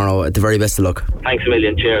cracker tomorrow. At the very best of luck. Thanks a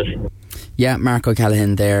million. Cheers. Yeah, Mark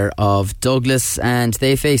O'Callaghan there of Douglas, and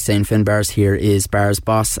they face St Finbarrs. Here is Bars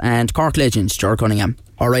boss and Cork legend Ger Cunningham.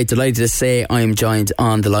 Alright, delighted to say I'm joined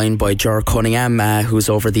on the line by Ger Cunningham, who's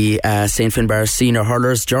over the St Finbarrs senior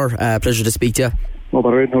hurlers. Ger, pleasure to speak to you. No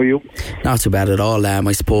bother, how are you? Not too bad at all.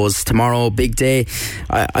 I suppose tomorrow, big day.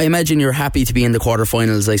 I imagine you're happy to be in the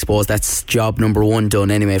quarterfinals. I suppose that's job number one done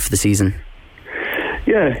anyway for the season.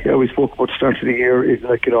 Yeah, we spoke about the start of the year. It's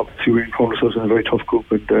like, we found ourselves in a very tough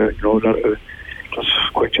group, and it was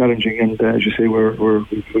quite challenging. And as you say,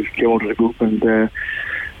 we came out of the group, and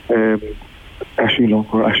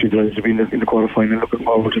we're actually delighted to be in the quarter-final, looking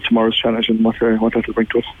forward to tomorrow's challenge and what that will bring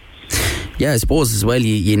to us. Yeah, I suppose as well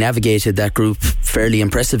you navigated that group fairly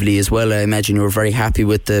impressively as well. I imagine you were very happy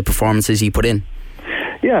with the performances you put in.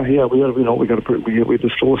 Yeah, we had a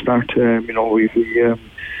slow start.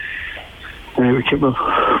 We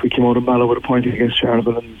came out of Mallow with a point against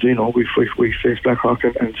Charleville, and we faced Blackrock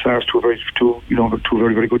and Sars, two very,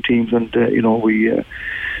 very good teams, and we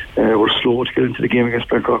were slow to get into the game against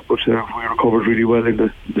Blackrock, but we recovered really well in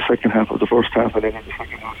the second half of the first half, and then in the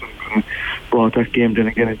second half and brought that game then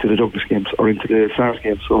again into the Douglas games or into the Sars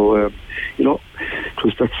game. So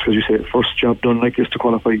that's, as you say, the first job done like this to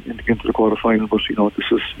qualify into the quarter final. But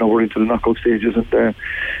this is now we're into the knockout stages, and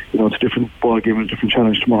it's a different ball game and a different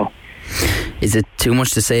challenge tomorrow. Is it too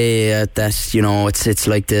much to say that it's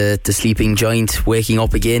like the sleeping giant waking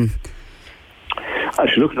up again?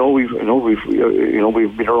 Actually, look, we've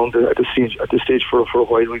been around at this stage for a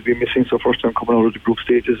while. We've been missing, so first time coming out of the group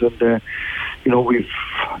stages, and we've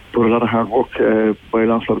done a lot of hard work by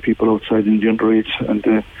an awful lot of people outside in the underage and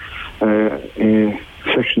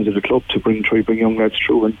sections of the club to try to bring young lads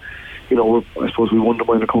through. And I suppose we won the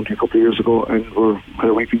minor county a couple of years ago, and we're kind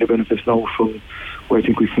of reaping the benefits now from where I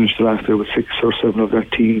think we finished the last year with 6 or 7 of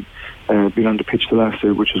that team being on the pitch the last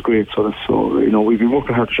year, which is great. So we've been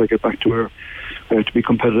working hard to try to get back to where to be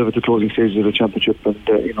competitive at the closing stages of the championship, and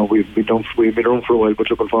we've been around for a while, but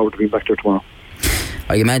looking forward to being back there tomorrow.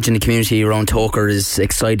 I imagine the community around Toker is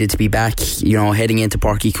excited to be back, heading into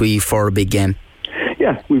Páirc Uí Chaoimh for a big game.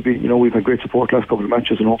 Yeah, we've had great support last couple of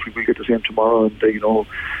matches, and hopefully we'll get the same tomorrow. And the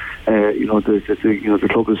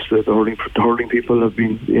club is the hurling people have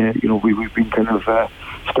been we've been kind of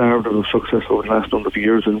starved of success over the last number of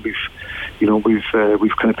years, and we've kind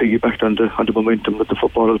of piggybacked on the momentum that the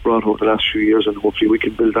football has brought over the last few years, and hopefully we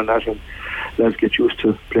can build on that and let's get used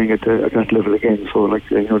to playing at that level again. So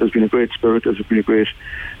there's been a great spirit, there's been a great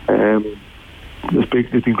there's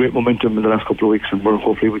been great momentum in the last couple of weeks, and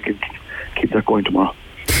hopefully we can keep that going tomorrow.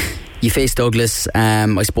 You faced Douglas.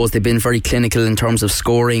 I suppose they've been very clinical in terms of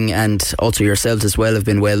scoring, and also yourselves as well have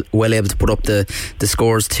been well able to put up the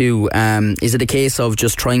scores too. Is it a case of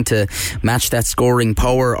just trying to match that scoring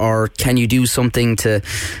power, or can you do something to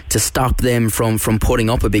stop them from putting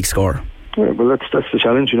up a big score? Yeah, well, that's the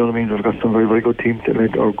challenge. You know what I mean? We've got some very, very good teams,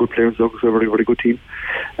 or good players. Douglas are a very, very good team.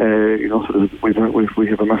 So we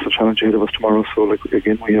have a massive challenge ahead of us tomorrow. So, like,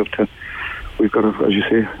 again, we've got to, as you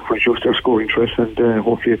say, reduce their scoring threat, and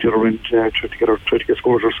hopefully at the other end try to get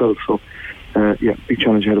scores ourselves. So, big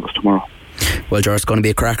challenge ahead of us tomorrow. Well, George, it's going to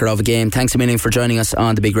be a cracker of a game. Thanks a million for joining us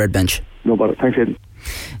on the Big Red Bench. No bother. Thanks, Aidan.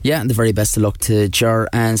 Yeah, and the very best of luck to Ger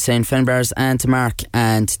and St Finbarr's, and to Mark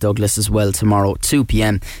and Douglas as well tomorrow 2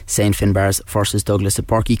 p.m. St Finbarr's versus Douglas at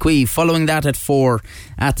Páirc Uí Chaoimh. Following that at 4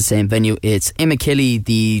 at the same venue, it's Imokilly,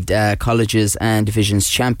 the colleges and divisions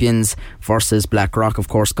champions, versus Blackrock, of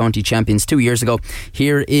course, county champions 2 years ago.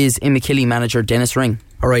 Here is Imokilly manager Dennis Ring.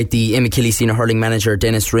 Alright, the Imokilly senior hurling manager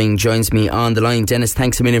Dennis Ring joins me on the line. Dennis,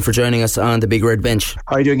 thanks a million for joining us on the Big Red Bench.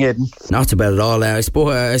 How are you doing, Aidan? Not too bad at all. I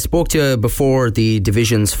spoke to you before the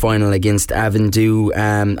divisions final against Avondhu.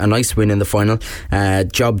 A nice win in the final.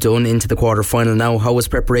 Job done into the quarter final now. How has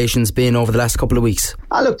preparations been over the last couple of weeks?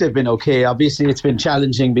 Look, they've been okay. Obviously it's been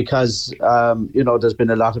challenging because there's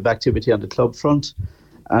been a lot of activity on the club front,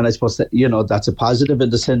 and I suppose that that's a positive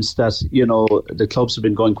in the sense that the clubs have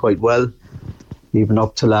been going quite well. Even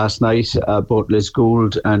up to last night, both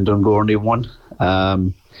Lisgould and Dungorney won.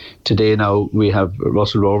 Today now we have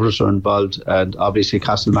Russell Rovers are involved, and obviously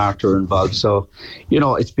Castlemartyr are involved. So,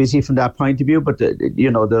 it's busy from that point of view, but,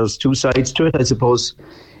 there's two sides to it. I suppose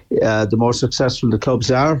the more successful the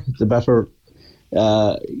clubs are, the better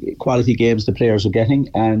quality games the players are getting,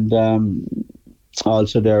 and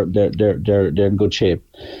also they're in good shape.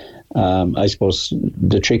 I suppose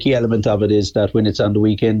the tricky element of it is that when it's on the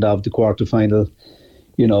weekend of the quarter final,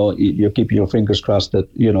 you're keeping your fingers crossed that,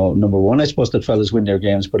 number one, I suppose that fellas win their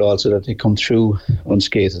games, but also that they come through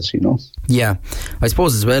unscathed, Yeah, I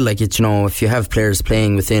suppose as well, like, if you have players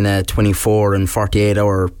playing within a 24 and 48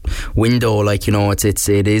 hour window, like,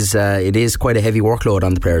 it is quite a heavy workload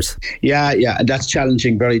on the players. Yeah, that's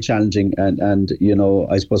challenging, very challenging, and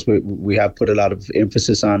I suppose we have put a lot of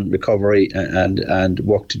emphasis on recovery and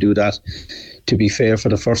work to do that. To be fair, for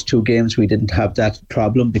the first two games we didn't have that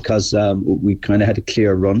problem because we kind of had a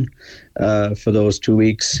clear run for those 2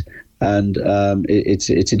 weeks, and it's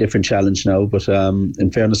a different challenge now. But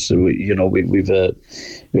in fairness, we've a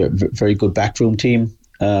very good backroom team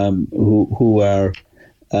who are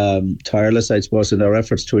tireless, I suppose, in their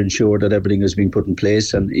efforts to ensure that everything is being put in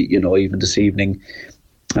place. And even this evening,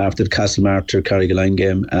 after the Castlemartyr Carrigaline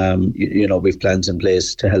game, we've plans in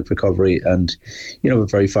place to help recovery, and we're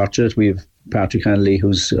very fortunate. We've Patrick Hanley,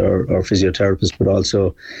 who's our physiotherapist, but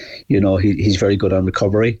also, he's very good on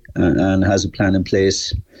recovery and has a plan in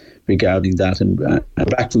place regarding that. And our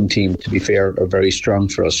backroom team, to be fair, are very strong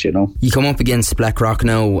for us, You come up against Blackrock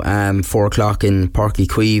now, 4 o'clock in Páirc Uí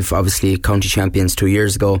Chaoimh, obviously county champions 2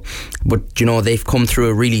 years ago. But, they've come through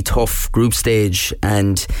a really tough group stage.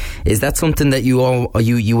 And is that something that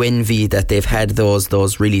you envy, that they've had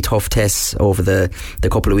those really tough tests over the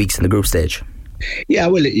couple of weeks in the group stage? Yeah,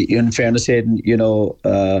 well, in fairness, Aidan, you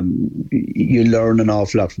learn an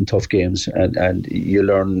awful lot from tough games, and you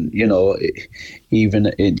learn, even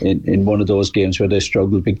in one of those games where they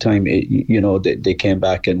struggled big time, they came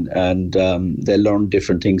back and they learned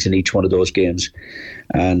different things in each one of those games,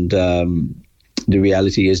 and the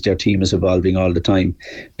reality is their team is evolving all the time.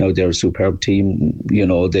 Now they're a superb team.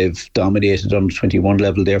 They've dominated on the 21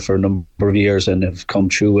 level there for a number of years and have come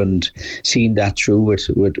through and seen that through with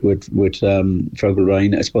Fergal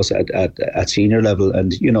Ryan, I suppose, at senior level.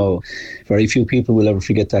 And very few people will ever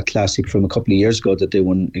forget that classic from a couple of years ago that they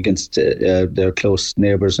won against their close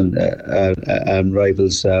neighbours and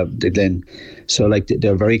rivals, the Glen. So,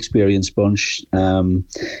 they're a very experienced bunch.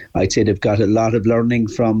 I'd say they've got a lot of learning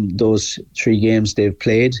from those 3 games they've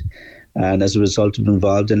played, and as a result of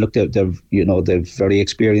involved. And look, they've very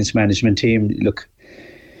experienced management team. Look,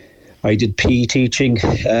 I did PE teaching.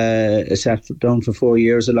 I sat down for 4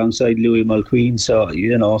 years alongside Louis Mulqueen. So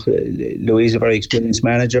Louis is a very experienced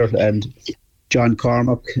manager, and John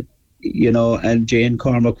Cormac, and Jane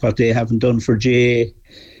Cormac, what they haven't done for Jay.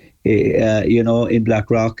 In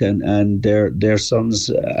Blackrock and their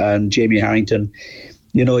sons, and Jamie Harrington.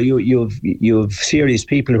 You have serious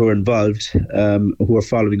people who are involved, who are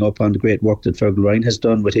following up on the great work that Fergal Ryan has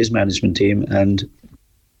done with his management team, and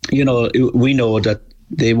we know that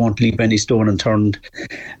they won't leave any stone unturned,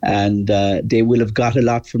 and they will have got a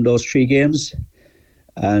lot from those 3 games.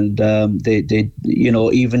 And they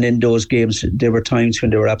even in those games, there were times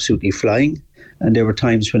when they were absolutely flying. and there were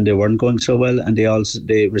times when they weren't going so well, and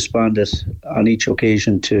they responded on each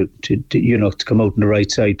occasion to come out on the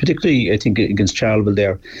right side. Particularly, I think against Charleville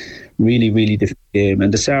there, really difficult game,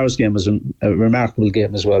 and the Sarres game was a remarkable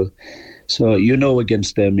game as well. So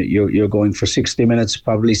against them, you're going for 60 minutes,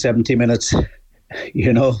 probably 70 minutes.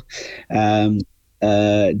 They'll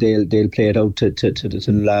play it out to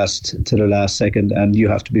the last second, and you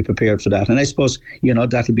have to be prepared for that. And I suppose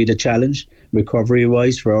that'll be the challenge, recovery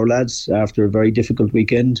wise, for our lads after a very difficult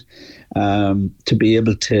weekend, to be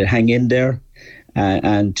able to hang in there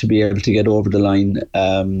and to be able to get over the line.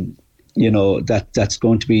 That's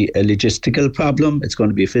going to be a logistical problem, it's going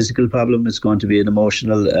to be a physical problem, it's going to be an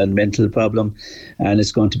emotional and mental problem, and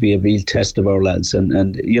it's going to be a real test of our lads,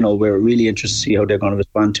 and we're really interested to see how they're going to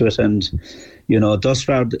respond to it. And thus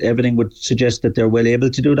far everything would suggest that they're well able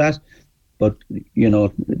to do that, but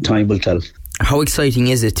time will tell. How exciting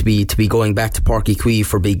is it to be going back to Páirc Uí Chaoimh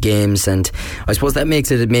for big games? And I suppose that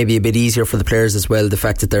makes it maybe a bit easier for the players as well, the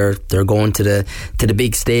fact that they're going to the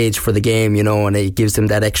big stage for the game, and it gives them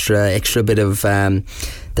that extra bit of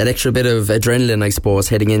adrenaline, I suppose,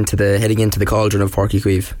 heading into the cauldron of Páirc Uí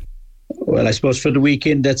Chaoimh. Well, I suppose for the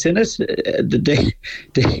weekend that's in it,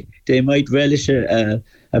 they might relish a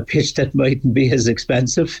pitch that mightn't be as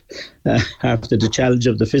expensive after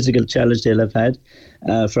the physical challenge they'll have had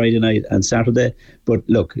Friday night and Saturday. But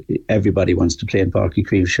look, everybody wants to play in Páirc Uí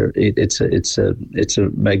Chaoimh. Sure, it's a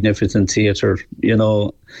magnificent theatre.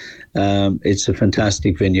 It's a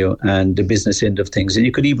fantastic venue, and the business end of things. And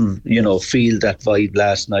you could even feel that vibe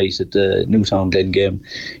last night at the Newtownshandrum game.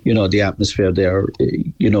 The atmosphere there.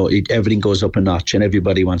 Everything goes up a notch, and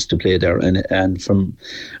everybody wants to play there. And from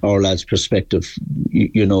our lads' perspective,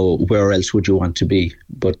 where else would you want to be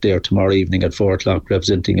but there tomorrow evening at 4:00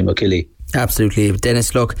 representing Imokilly? Absolutely.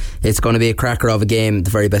 Dennis, look, it's going to be a cracker of a game.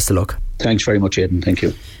 The very best of luck. Thanks very much, Aidan. Thank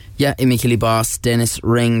you. Yeah, Imokilly boss Dennis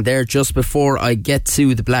Ring there. Just before I get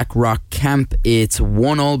to the Blackrock camp, it's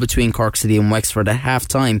 1-1 between Cork City and Wexford at half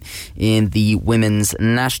time in the Women's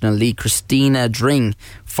National League. Christina Dring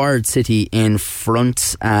fired City in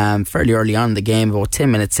front fairly early on in the game, about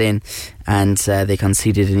 10 minutes in, and they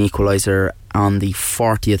conceded an equaliser on the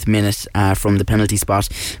 40th minute from the penalty spot.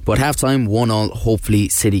 But half time 1-1. Hopefully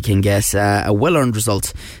City can get a well earned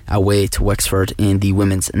result away to Wexford in the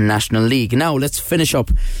Women's National League. Now let's finish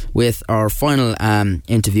up with our final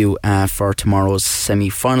interview for tomorrow's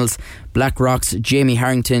semi-finals. Blackrock's Jamie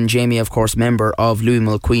Harrington. Jamie, of course, member of Louis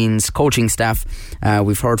Mulqueen's coaching staff.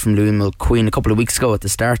 We've heard from Louis Mulqueen a couple of weeks ago at the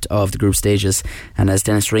start of the group stages, and as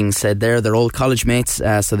Dennis Ring said there, they're old college mates,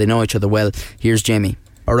 so they know each other well. Here's Jamie.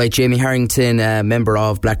 Alright, Jamie Harrington, member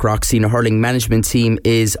of Blackrock senior hurling management team,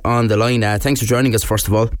 is on the line. Thanks for joining us, first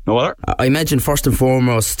of all. No bother. I imagine first and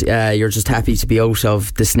foremost you're just happy to be out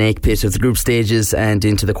of the snake pit of the group stages and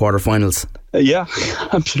into the quarterfinals. Yeah,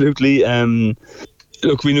 absolutely.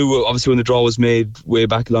 Look, we knew obviously when the draw was made way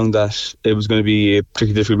back along that it was going to be a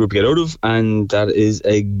particularly difficult group to get out of, and that is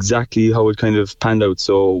exactly how it kind of panned out.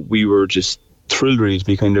 So we were just thrilled really to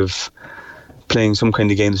be kind of playing some kind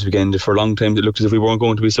of game this weekend. For a long time it looked as if we weren't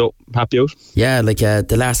going to be so happy out. Yeah, like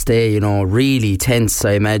the last day, really tense,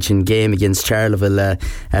 I imagine, game against Charleville,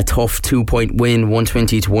 a tough 2-point win,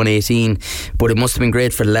 120 to 118, but it must have been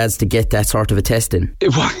great for the lads to get that sort of a test in.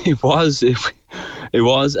 It was.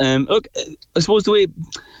 Look, I suppose the way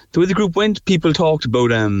the group went, people talked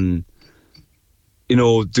about the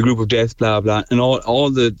group of death, blah blah, and all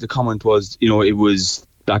the comment was, it was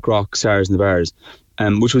Blackrock, Sarres and the Bars,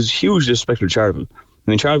 which was hugely disrespectful to Charleville.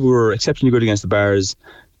 I mean, Charleville were exceptionally good against the Bars,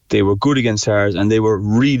 they were good against Sarres, and they were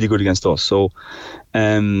really good against us. So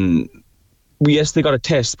yes, they got a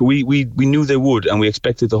test, but we knew they would, and we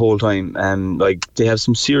expected the whole time. They have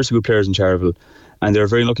some seriously good players in Charleville, and they're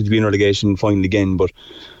very lucky to be in relegation final again. But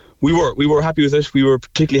we were happy with it. We were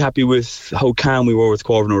particularly happy with how calm we were with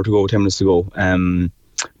 10 minutes to go.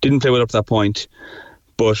 Didn't play well up to that point,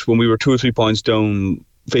 but when we were 2 or 3 points down,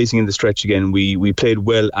 facing in the stretch again, we played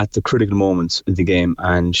well at the critical moments in the game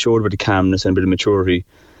and showed a bit of calmness and a bit of maturity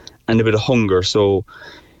and a bit of hunger. So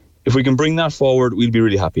if we can bring that forward, we'll be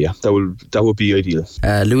really happy. Yeah, that would be ideal.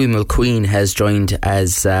 Louis Mulqueen has joined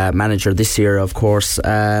as manager this year, of course.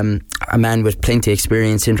 A man with plenty of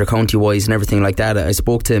experience inter-county wise and everything like that. I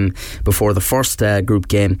spoke to him before the first group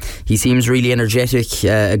game. He seems really energetic,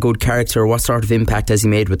 a good character. What sort of impact has he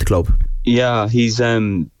made with the club? Yeah, he's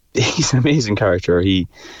an amazing character. He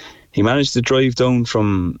managed to drive down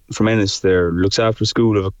from Ennis there, looks after a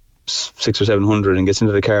school of 600 or 700, and gets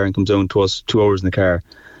into the car and comes down to us 2 hours in the car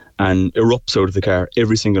and erupts out of the car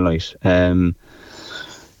every single night. The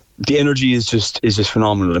energy is just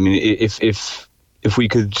phenomenal. I mean, if we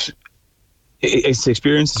could His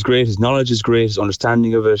experience is great, his knowledge is great, his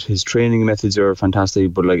understanding of it, his training methods are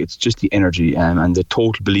fantastic, but like it's just the energy and the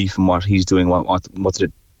total belief in what he's doing, what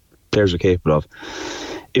the players are capable of.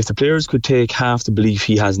 If the players could take half the belief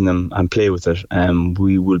he has in them and play with it,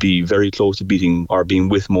 we will be very close to beating or being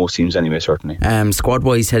with most teams anyway, certainly. Squad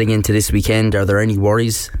wise heading into this weekend, are there any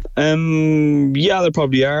worries? Yeah, there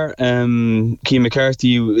probably are. Cian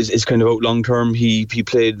McCarthy is kind of out long term. He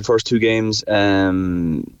played the first 2 games,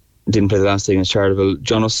 didn't play the last day against Charleville.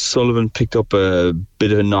 John O'Sullivan picked up a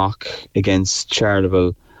bit of a knock against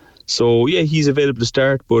Charleville, so yeah, he's available to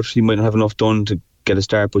start, but he might not have enough done to get a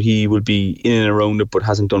start, but he will be in and around it, but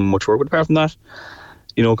hasn't done much work. But apart from that,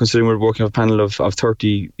 considering we're working with a panel of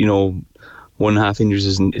 30, 1.5 injuries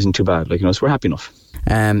isn't too bad, so we're happy enough.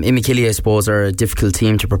 Imokilly, I suppose, are a difficult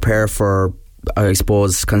team to prepare for, I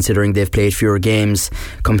suppose, considering they've played fewer games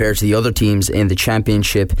compared to the other teams in the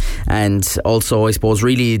championship. And also, I suppose,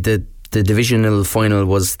 really the divisional final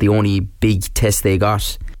was the only big test they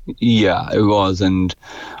got. Yeah, it was, and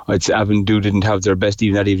I'd say Avondhu didn't have their best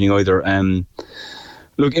even that evening either.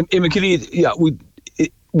 Look, Imokilly, yeah,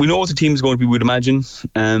 we know what the team's going to be, we'd imagine.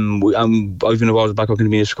 I've been involved with Blackrock for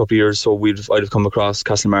a couple of years, so I'd have come across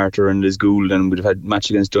Castlemartyr and Liz Gould, and we'd have had match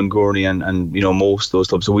against Dungorney and most of those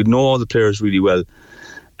clubs, so we'd know all the players really well.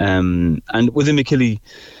 And with Imokilly,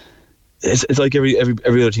 it's like every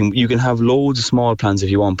other team. You can have loads of small plans if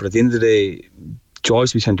you want, but at the end of the day,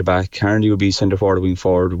 Joyce will be centre back, Carndy will be centre forward, wing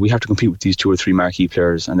forward. We have to compete with these 2 or 3 marquee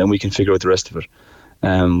players, and then we can figure out the rest of it.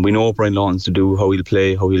 We know what Brian Lawton's to do, how he'll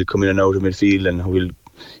play, how he'll come in and out of midfield, and how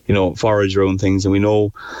he'll forage around things, and we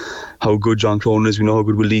know how good John Cronin is, we know how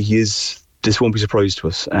good Will Leahy is. This won't be a surprise to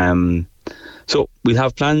us. So we'll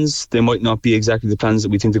have plans. They might not be exactly the plans that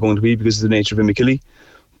we think they're going to be because of the nature of Imokilly,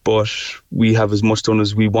 but we have as much done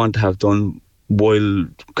as we want to have done, while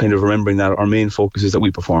kind of remembering that our main focus is that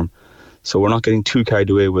we perform. So we're not getting too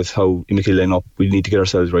carried away with how Imokilly line up. We need to get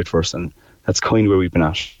ourselves right first, and that's kind of where we've been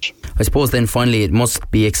at. I suppose then finally it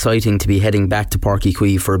must be exciting to be heading back to Páirc Uí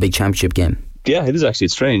Chaoimh for a big championship game. Yeah, it is actually.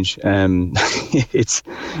 It's strange. We've been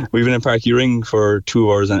in Páirc Uí Ring for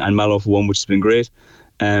 2 hours and Mallow for 1, which has been great.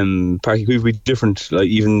 Páirc Uí Chaoimh will be different. Like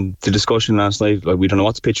even the discussion last night, like we don't know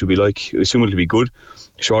what the pitch will be like. We assume it'll be good.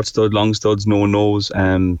 Short stud, long studs, no one knows.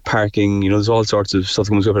 Parking, there's all sorts of stuff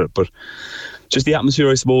that comes up with it. But just the atmosphere,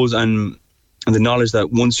 I suppose, and the knowledge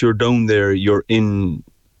that once you're down there, you're in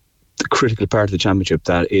the critical part of the championship,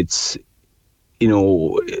 that it's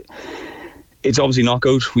obviously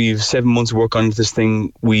knockout. We've 7 months of work on this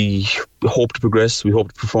thing. We hope to progress, we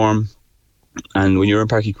hope to perform, and when you're in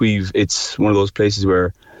Páirc Uí Chaoimh, it's one of those places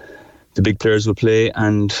where the big players will play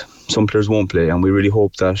and some players won't play, and we really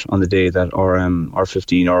hope that on the day that our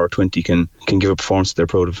 15 or our 20 can give a performance that they're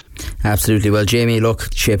proud of. Absolutely. Well, Jamie, look,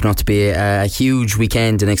 shaping up to be a huge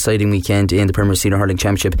weekend, an exciting weekend in the Premier Senior Hurling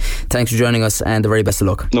Championship. Thanks for joining us, and the very best of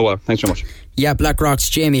luck. No, thanks very much. Yeah, Blackrock's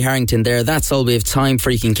Jamie Harrington there. That's all we have time for.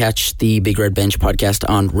 You can catch the Big Red Bench podcast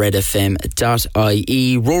on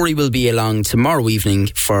redfm.ie. Rory will be along tomorrow evening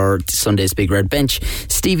for Sunday's Big Red Bench.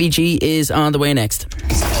 Stevie G is on the way next.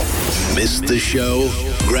 Missed the show?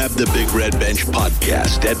 Grab the Big Red Bench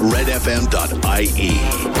podcast at redfm.ie.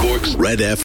 Cork's Red FM.